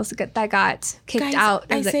casket girls that got kicked Guys, out.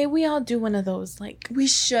 I say we all do one of those like We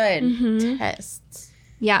should. tests.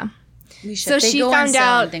 Yeah. We should. So They she go on found sale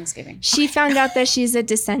on out- Thanksgiving. She found out that she's a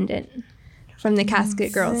descendant from the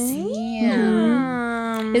casket girls.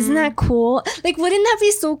 Yeah. Isn't that cool? Like, wouldn't that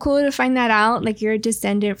be so cool to find that out? Like, you're a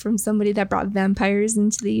descendant from somebody that brought vampires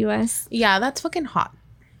into the U.S. Yeah, that's fucking hot.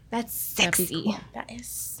 That's That'd be sexy. cool. That is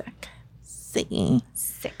sexy.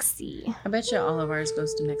 Sexy. I bet you all of ours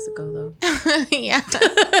goes to Mexico though. Yeah.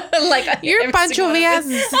 Like You're every Pancho single one of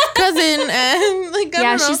Villa's us. cousin. And like, I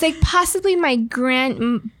Yeah, don't know. she's like, possibly my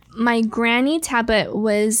granny Tabit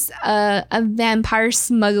was a vampire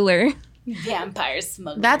smuggler. Vampire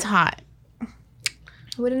smuggler. That's hot.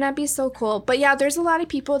 Wouldn't that be so cool? But yeah, there's a lot of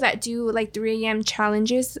people that do like 3 a.m.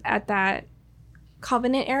 challenges at that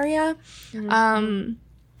Covenant area.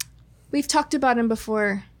 We've talked about him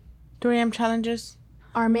before. 3 a.m. challenges.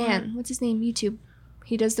 Our man, what's his name? YouTube.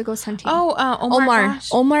 He does the ghost hunting. Oh, Omar Gosh.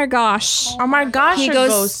 Oh my gosh, He he goes-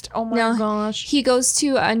 ghost. Oh my no, gosh. He goes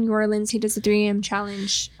to New Orleans. He does a 3 a.m.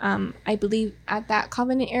 challenge. I believe at that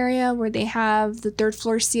Covenant area where they have the third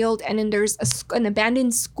floor sealed, and then there's an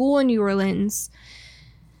abandoned school in New Orleans.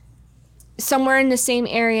 Somewhere in the same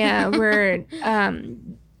area where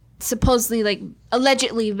supposedly, like,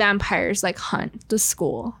 allegedly vampires like hunt the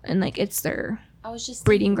school, and like it's their I was just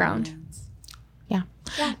breeding thinking ground. Orleans.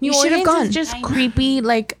 You New should have Orleans gone. is just I know. creepy,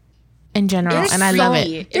 like in general, It's and I love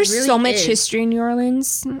creepy. it. There's really so much is. history in New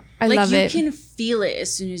Orleans. I Like love you it. can feel it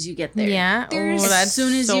as soon as you get there. Yeah. There's- Oh, that's As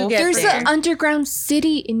soon as so you get There's there. an underground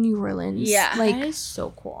city in New Orleans. Yeah. Like, that is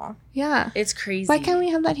so cool. yeah. It's crazy. Why can't we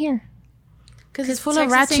have that here? Because it's full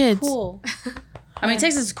Texas of ain't ratchets. Cool. I mean,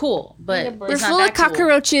 Texas is cool, but We're it's not full that of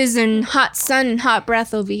cockroaches and hot sun and hot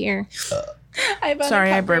breath over here. Cool. I found Sorry,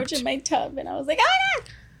 a I cockroach burped. in my tub, and I was like, ah!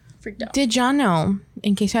 Freaked out. Did y'all know,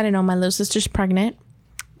 in case y'all didn't know, my little sister's pregnant.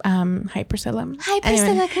 Hi, Priscilla. Hi, Anyway.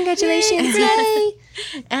 Priscilla. Congratulations.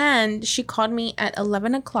 Yay. And she called me at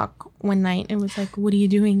 11 o'clock one night and was like, what are you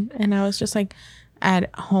doing? And I was just like,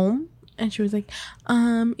 at home. And she was like,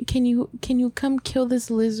 can you come kill this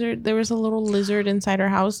lizard? There was a little lizard inside her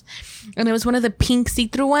house. And it was one of the pink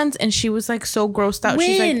see-through ones. And she was like so grossed out.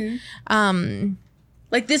 She's like,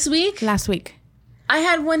 like this week? last week. I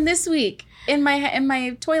had one this week in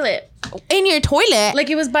my toilet. In your toilet? Like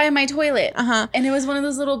it was by my toilet. Uh-huh. And it was one of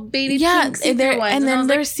those little baby Yeah, pink see-through there, ones. and I then was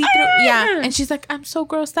there's like, see-through. "Ah!" Yeah, and she's like, I'm so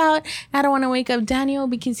grossed out. I don't want to wake up Daniel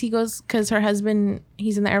because her husband,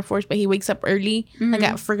 he's in the Air Force, but he wakes up early, like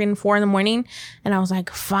at friggin' 4 a.m. And I was like,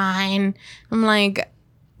 fine. I'm like,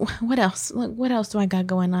 what else? Like, what else do I got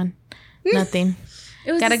going on? Nothing.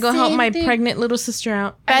 It was Gotta the go help same my thing. pregnant little sister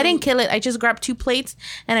out. But I didn't kill it. I just grabbed 2 plates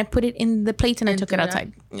and I put it in the plates and I took it threw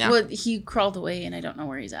outside. Yeah. Well, he crawled away, and I don't know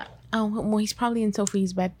where he's at. Oh, well, he's probably in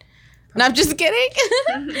Sophie's bed. No, I'm just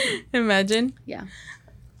kidding. Imagine. Yeah.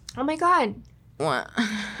 Oh my God. What?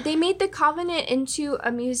 They made the Covenant into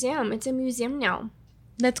a museum. It's a museum now.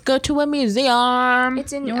 Let's go to a museum.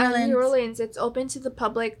 It's in New New Orleans. Orleans. It's open to the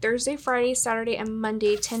public Thursday, Friday, Saturday, and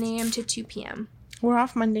Monday, 10 a.m. to 2 p.m. We're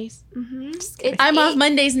off Mondays. Mm-hmm. I'm off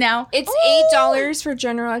Mondays now. It's $8 for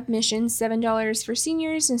general admission, $7 for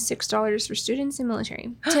seniors, and $6 for students and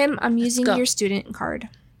military. Tim, I'm using go. your student card.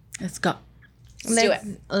 Let's go. Let's do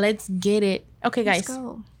it. Let's get it. Okay, Let's guys.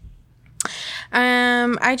 go.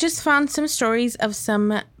 I just found some stories of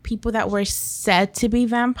some people that were said to be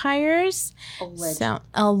vampires. So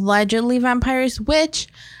allegedly vampires, which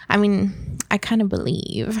I mean, I kind of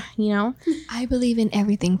believe, you know. I believe in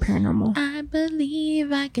everything paranormal. I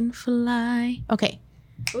believe I can fly. Okay.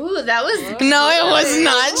 Ooh, that was No, it was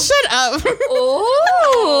not. Shut up.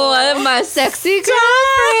 Oh, my sexy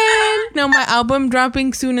girlfriend. No, my album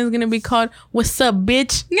dropping soon is gonna be called "What's Up,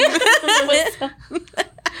 Bitch."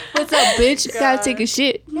 What's up, bitch? Gotta take a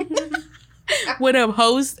shit. What up,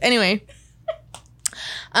 host? Anyway,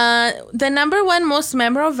 the number one most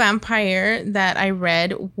memorable vampire that I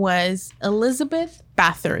read was Elizabeth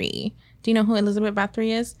Bathory. Do you know who Elizabeth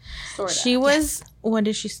Bathory is? Sorta. She was, what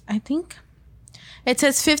is she? I think it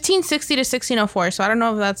says 1560 to 1604. So I don't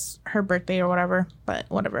know if that's her birthday or whatever, but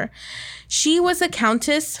whatever. She was a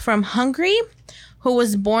countess from Hungary who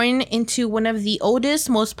was born into one of the oldest,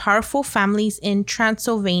 most powerful families in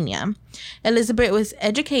Transylvania. Elizabeth was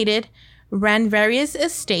educated, ran various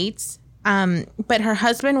estates, but her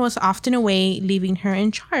husband was often away, leaving her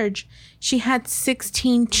in charge. She had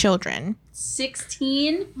 16 children.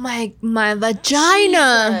 16? My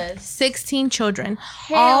vagina. Jesus. 16 children,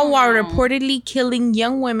 Hell all while no. reportedly killing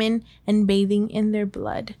young women and bathing in their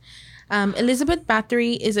blood. Elizabeth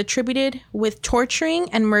Bathory is attributed with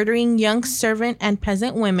torturing and murdering young servant and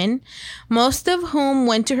peasant women, most of whom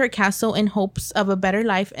went to her castle in hopes of a better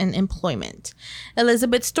life and employment.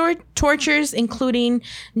 Elizabeth's tortures including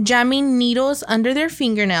jamming needles under their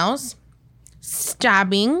fingernails,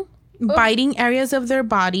 stabbing, biting areas of their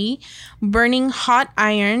body, burning hot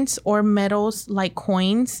irons or metals like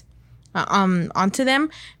coins onto them,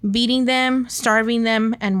 beating them, starving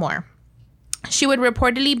them, and more. She would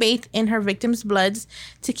reportedly bathe in her victims' bloods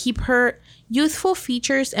to keep her youthful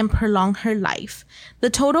features and prolong her life.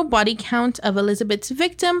 The total body count of Elizabeth's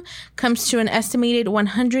victim comes to an estimated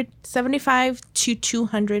 175 to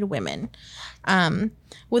 200 women.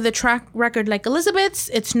 With a track record like Elizabeth's,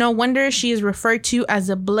 it's no wonder she is referred to as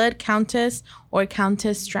a blood countess or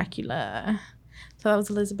Countess Dracula. So that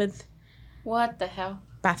was Elizabeth What the hell?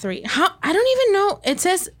 Bathory. How? I don't even know. It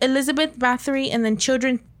says Elizabeth Bathory and then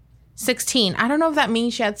children 16. I don't know if that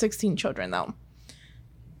means she had 16 children though.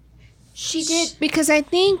 She did because I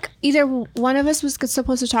think either one of us was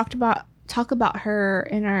supposed to talk about her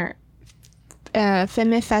in our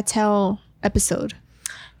Femme Fatale episode.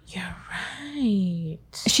 You're right.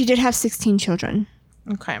 She did have 16 children,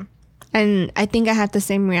 Okay. and I think I had the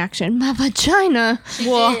same reaction. My vagina.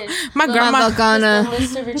 Well, did. my My grandma. The vagina.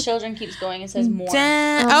 list of her children keeps going. It says more.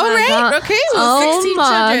 Damn. Oh Oh, my right. God. Okay. So Oh 16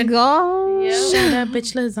 my children. god. Yep. Shut up,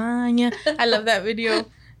 bitch lasagna. I love that video.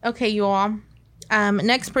 Okay, you all.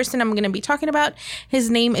 Next person I'm going to be talking about, his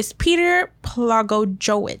name is Peter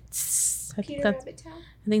Plagojowicz. I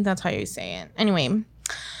think that's how you say it. Anyway,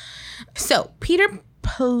 so Peter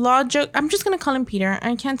I'm just going to call him Peter.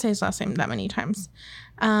 I can't say his last name that many times.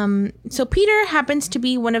 So Peter happens to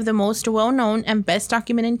be one of the most well-known and best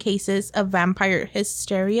documented cases of vampire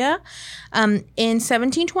hysteria. In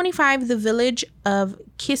 1725, the village of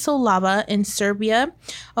Kisolava in Serbia,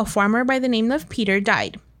 a farmer by the name of Peter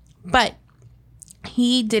died. But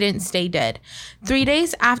he didn't stay dead. 3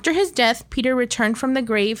 days after his death, Peter returned from the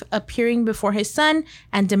grave, appearing before his son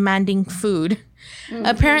and demanding food. Mm-hmm.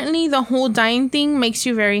 Apparently, the whole dying thing makes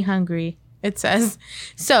you very hungry, it says.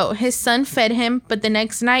 So his son fed him, but the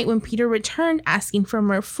next night when Peter returned asking for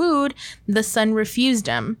more food, the son refused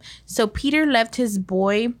him. So Peter left his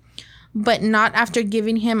boy, but not after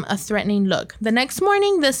giving him a threatening look. The next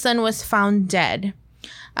morning, the son was found dead.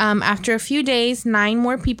 After a few days, 9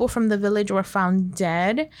 more people from the village were found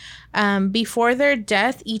dead. Before their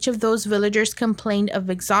death, each of those villagers complained of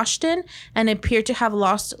exhaustion and appeared to have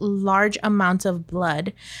lost large amounts of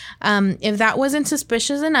blood. If that wasn't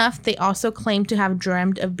suspicious enough, they also claimed to have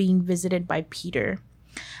dreamed of being visited by Peter.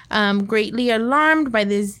 Greatly alarmed by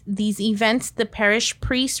these events, the parish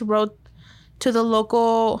priest wrote to the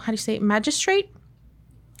local, magistrate,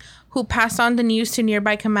 who passed on the news to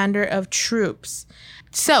nearby commander of troops.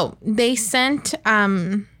 So they sent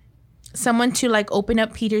someone to open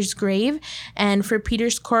up Peter's grave, and for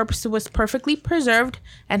Peter's corpse was perfectly preserved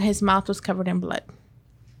and his mouth was covered in blood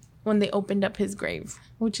when they opened up his grave,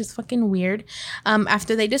 which is fucking weird.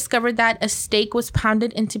 After they discovered that, a stake was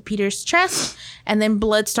pounded into Peter's chest and then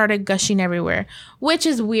blood started gushing everywhere, which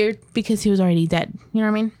is weird because he was already dead. You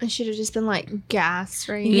know what I mean? It should have just been gas,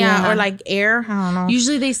 right? Yeah, or air. I don't know.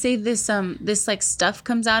 Usually they say this stuff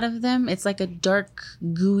comes out of them. It's like a dark,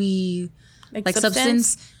 gooey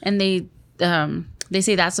substance, and they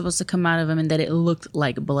say that's supposed to come out of them and that it looked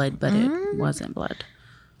like blood, but it wasn't blood.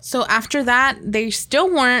 So after that, they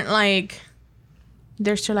still weren't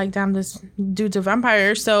they're still damn, this dude's a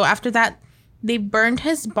vampire. So after that, they burned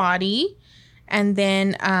his body and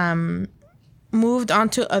then moved on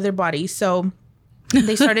to other bodies. So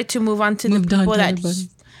they started to move on to the people that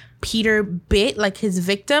Peter bit, his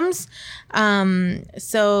victims.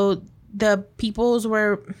 So the peoples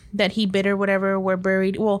that he bit or whatever were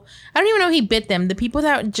buried. Well, I don't even know he bit them. The people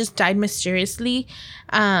that just died mysteriously,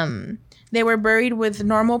 they were buried with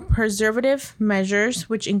normal preservative measures,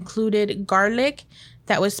 which included garlic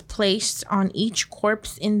that was placed on each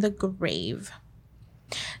corpse in the grave.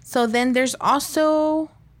 So then there's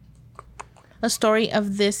also a story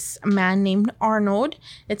of this man named Arnold.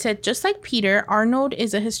 It said, just like Peter, Arnold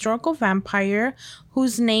is a historical vampire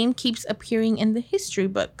whose name keeps appearing in the history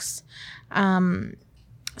books.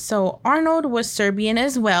 So Arnold was Serbian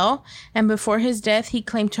as well, and before his death, he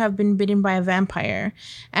claimed to have been bitten by a vampire.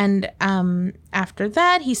 And after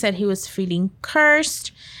that, he said he was feeling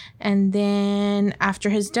cursed. And then after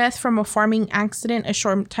his death from a farming accident a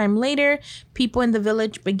short time later, people in the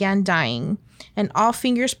village began dying. And all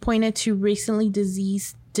fingers pointed to recently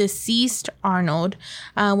deceased Arnold.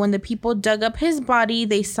 When the people dug up his body,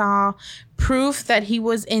 they saw proof that he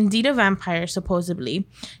was indeed a vampire, supposedly.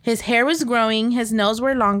 His hair was growing, his nails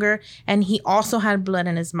were longer, and he also had blood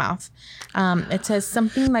in his mouth. It says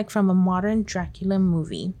something like from a modern Dracula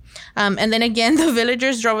movie. And then again, the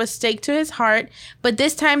villagers drove a stake to his heart, but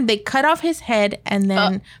this time they cut off his head and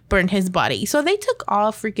then burned his body. So they took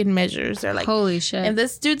all freaking measures. They're like, holy shit. If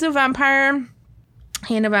this dude's a vampire,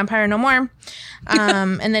 he ain't a vampire no more.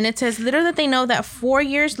 And then it says little that they know that 4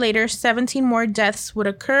 years later, 17 more deaths would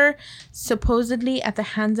occur, supposedly at the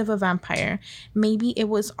hands of a vampire. Maybe it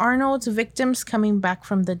was Arnold's victims coming back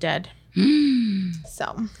from the dead.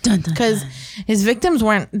 So, because his victims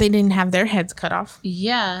they didn't have their heads cut off.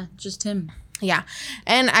 Yeah, just him. Yeah.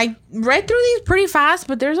 And I read through these pretty fast,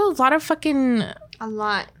 but there's a lot of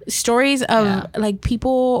stories of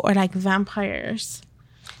people or vampires.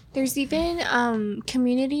 There's even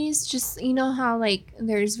communities, just how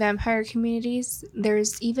there's vampire communities,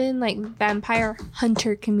 there's even vampire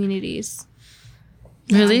hunter communities.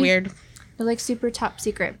 Really? Weird. They're super top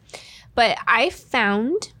secret. But I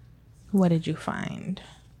found, what did you find?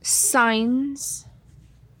 Signs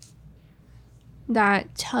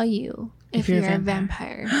that tell you if you're a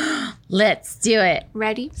vampire. Let's do it.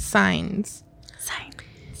 Ready? Signs.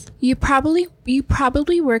 You probably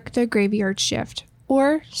work the graveyard shift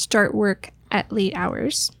or start work at late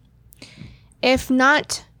hours. If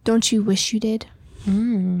not, don't you wish you did?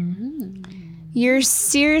 You're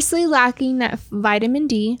seriously lacking that vitamin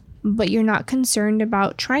D, but you're not concerned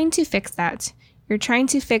about trying to fix that. You're trying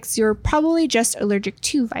to fix you're probably just allergic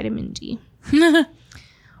to vitamin D.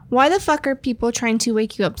 Why the fuck are people trying to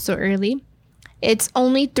wake you up so early? It's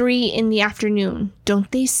only 3 in the afternoon. Don't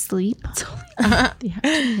they sleep? It's only the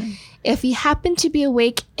afternoon. If you happen to be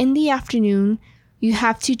awake in the afternoon, You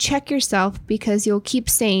have to check yourself because you'll keep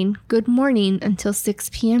saying good morning until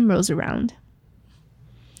 6 p.m. rolls around.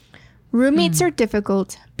 Roommates are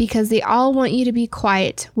difficult because they all want you to be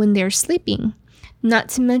quiet when they're sleeping, not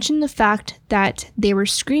to mention the fact that they were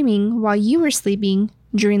screaming while you were sleeping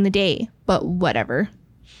during the day, but whatever.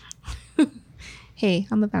 Hey,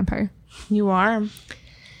 I'm a vampire. You are.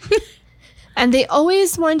 And they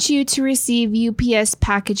always want you to receive UPS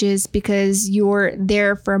packages because you're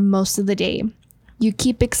there for most of the day. You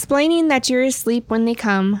keep explaining that you're asleep when they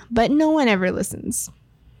come, but no one ever listens.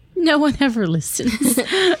 No one ever listens.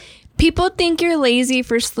 People think you're lazy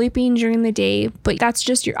for sleeping during the day, but that's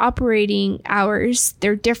just your operating hours.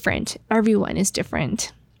 They're different. Everyone is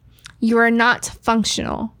different. You are not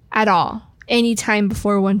functional at all anytime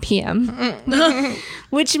before 1 p.m.,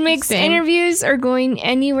 which makes Same. interviews or going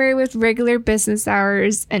anywhere with regular business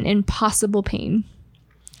hours an impossible pain.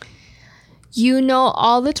 You know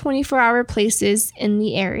all the 24-hour places in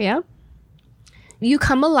the area. You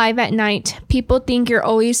come alive at night. People think you're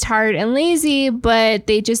always tired and lazy, but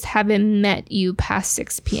they just haven't met you past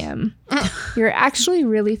 6 p.m. You're actually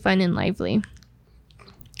really fun and lively.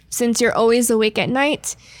 Since you're always awake at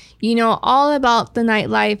night, you know all about the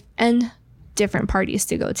nightlife and different parties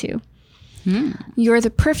to go to. You're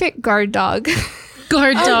the perfect guard dog.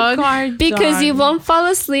 Guard dog. Guard Because dog. you won't fall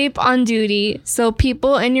asleep on duty, so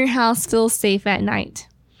people in your house feel safe at night.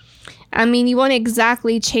 I mean, you won't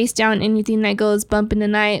exactly chase down anything that goes bump in the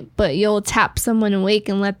night, but you'll tap someone awake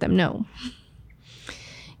and let them know.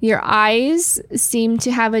 Your eyes seem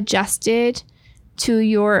to have adjusted to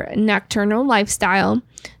your nocturnal lifestyle,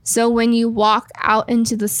 so when you walk out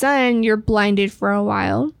into the sun, you're blinded for a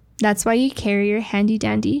while. That's why you carry your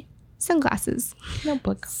handy-dandy sunglasses.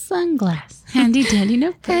 Notebook. Sunglass. Handy dandy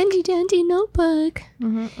notebook. Handy dandy notebook.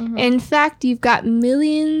 In fact, you've got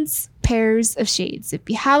millions pairs of shades. If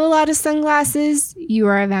you have a lot of sunglasses, you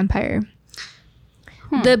are a vampire.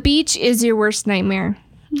 The beach is your worst nightmare.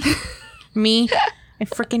 Me, I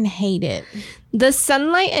freaking hate it. The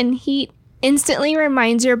sunlight and heat instantly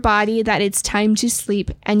reminds your body that it's time to sleep,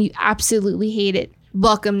 and you absolutely hate it.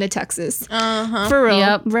 Welcome to Texas. For real.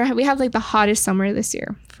 Yep. We have like the hottest summer this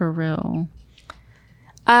year. For real.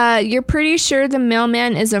 You're pretty sure the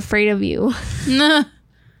mailman is afraid of you.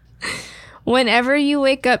 Whenever you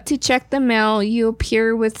wake up to check the mail, you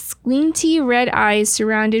appear with squinty red eyes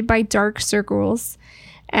surrounded by dark circles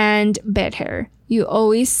and bed hair. You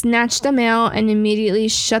always snatch the mail and immediately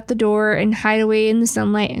shut the door and hide away in the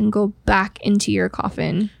sunlight and go back into your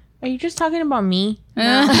coffin. Are you just talking about me?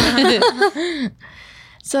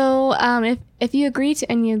 So, if you agree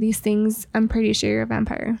to any of these things, I'm pretty sure you're a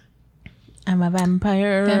vampire. I'm a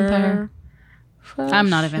vampire. Vampire. For I'm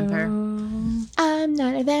not a vampire. sure. I'm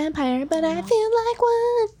not a vampire, but I feel like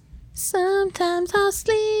one. Sometimes I'll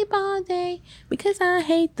sleep all day because I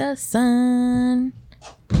hate the sun.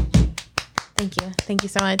 Thank you. Thank you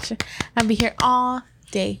so much. I'll be here all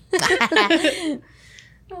day.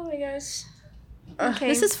 Oh my gosh. Okay.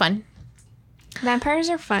 This is fun. Vampires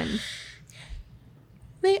are fun.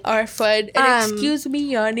 They are fun. And excuse me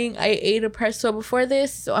yawning. I ate a pretzel before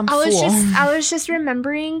this, so I'm full. I was just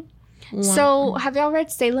remembering. So, have y'all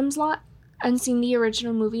read Salem's Lot and seen the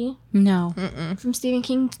original movie No. from Stephen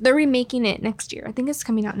King? They're remaking it next year. I think it's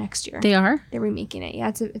coming out next year. They are? They're remaking it. Yeah,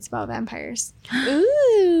 it's about vampires.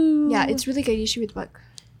 Ooh. Yeah, it's really good. You should read the book.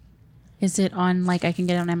 Is it on, like, I can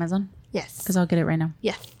get it on Amazon? Yes. Because I'll get it right now.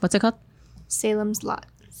 Yeah. What's it called? Salem's Lot.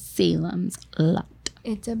 Salem's Lot.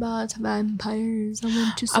 It's about vampires. I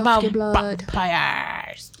want to suck About your blood.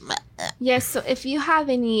 vampires. Yes, so if you have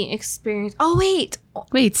any experience... Oh, wait.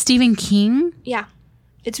 Wait, Stephen King? Yeah.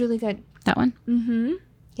 It's really good. That one? Mm-hmm.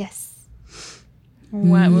 Yes.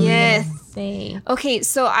 What were we Yes. gonna say? Okay,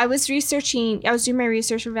 so I was doing my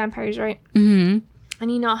research for vampires, right? Mm-hmm.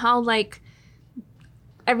 And you know how, like,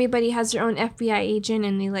 everybody has their own FBI agent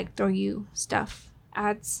and they, like, throw you stuff,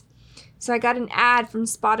 ads. So I got an ad from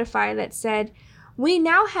Spotify that said, "We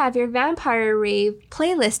now have your Vampire Rave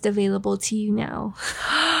playlist available to you now."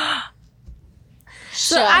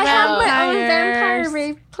 So I have my own Vampire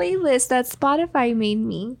Rave playlist that Spotify made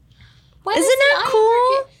me. Isn't that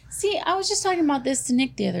cool? See, I was just talking about this to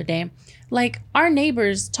Nick the other day. Like, our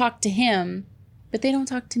neighbors talk to him, but they don't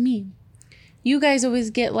talk to me. You guys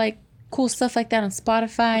always get, like, cool stuff like that on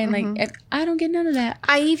Spotify, and, like, I don't get none of that.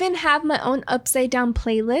 I even have my own upside down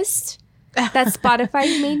playlist that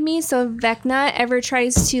Spotify made me. So if Vecna ever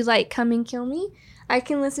tries to, like, come and kill me, I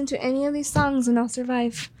can listen to any of these songs and I'll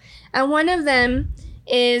survive. And one of them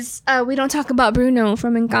is We Don't Talk About Bruno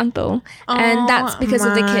from Encanto. And that's because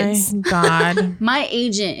of the kids. God. My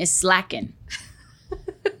agent is slacking.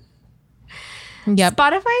 Yep.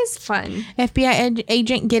 Spotify is fun. FBI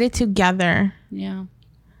agent, get it together. Yeah.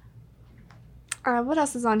 What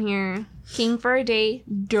else is on here? King for a Day.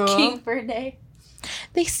 Duh. King for a Day.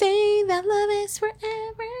 They say that love is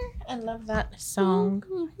forever. I love that song.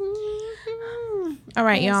 All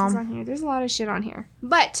right, What else is y'all. on here? There's a lot of shit on here.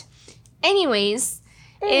 But, anyways,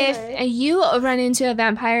 if you run into a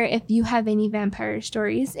vampire, if you have any vampire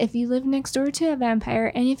stories, if you live next door to a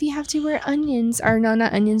vampire, and if you have to wear onions, or no,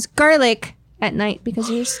 not onions, garlic at night because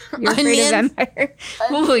you're afraid of vampire.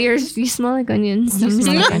 Oh, you smell like onions. You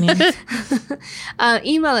smell like onions.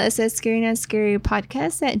 Email us at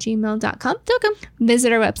scarynetscarypodcast@gmail.com.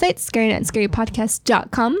 Visit our website,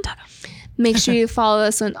 scarynetscarypodcast.com. Make sure you follow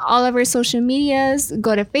us on all of our social medias.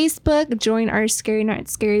 Go to Facebook. Join our Scary Not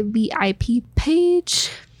Scary VIP page.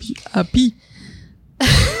 VIP.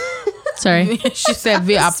 Sorry. She said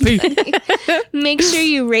VIP. Make sure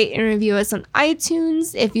you rate and review us on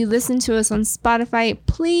iTunes. If you listen to us on Spotify,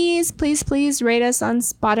 please, please, please rate us on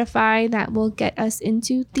Spotify. That will get us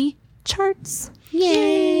into the charts.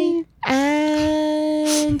 Yay!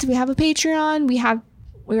 And we have a Patreon. We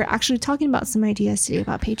were actually talking about some ideas today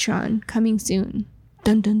about Patreon coming soon.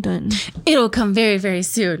 Dun dun dun. It'll come very, very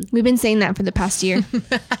soon. We've been saying that for the past year.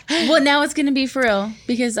 Well, now it's gonna be for real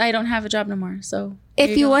because I don't have a job no more. So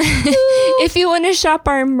If you want to shop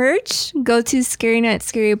our merch, go to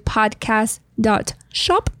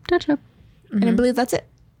scarynetscarypodcast.shop. And I believe that's it.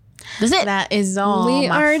 that's it. That is all. We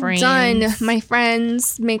my are friends. done, my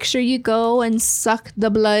friends. Make sure you go and suck the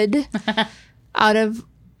blood out of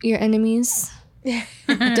your enemies.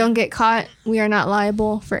 Don't get caught. We are not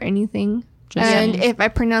liable for anything. And if I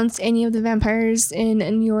pronounce any of the vampires in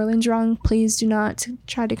New Orleans wrong, please do not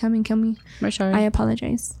try to come and kill me. We're sorry. I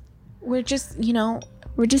apologize. We're just,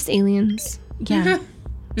 We're just aliens. yeah.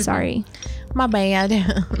 Sorry. My bad.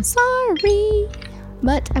 Sorry.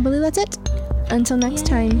 But I believe that's it. Until next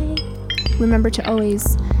time, remember to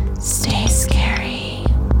always stay scared.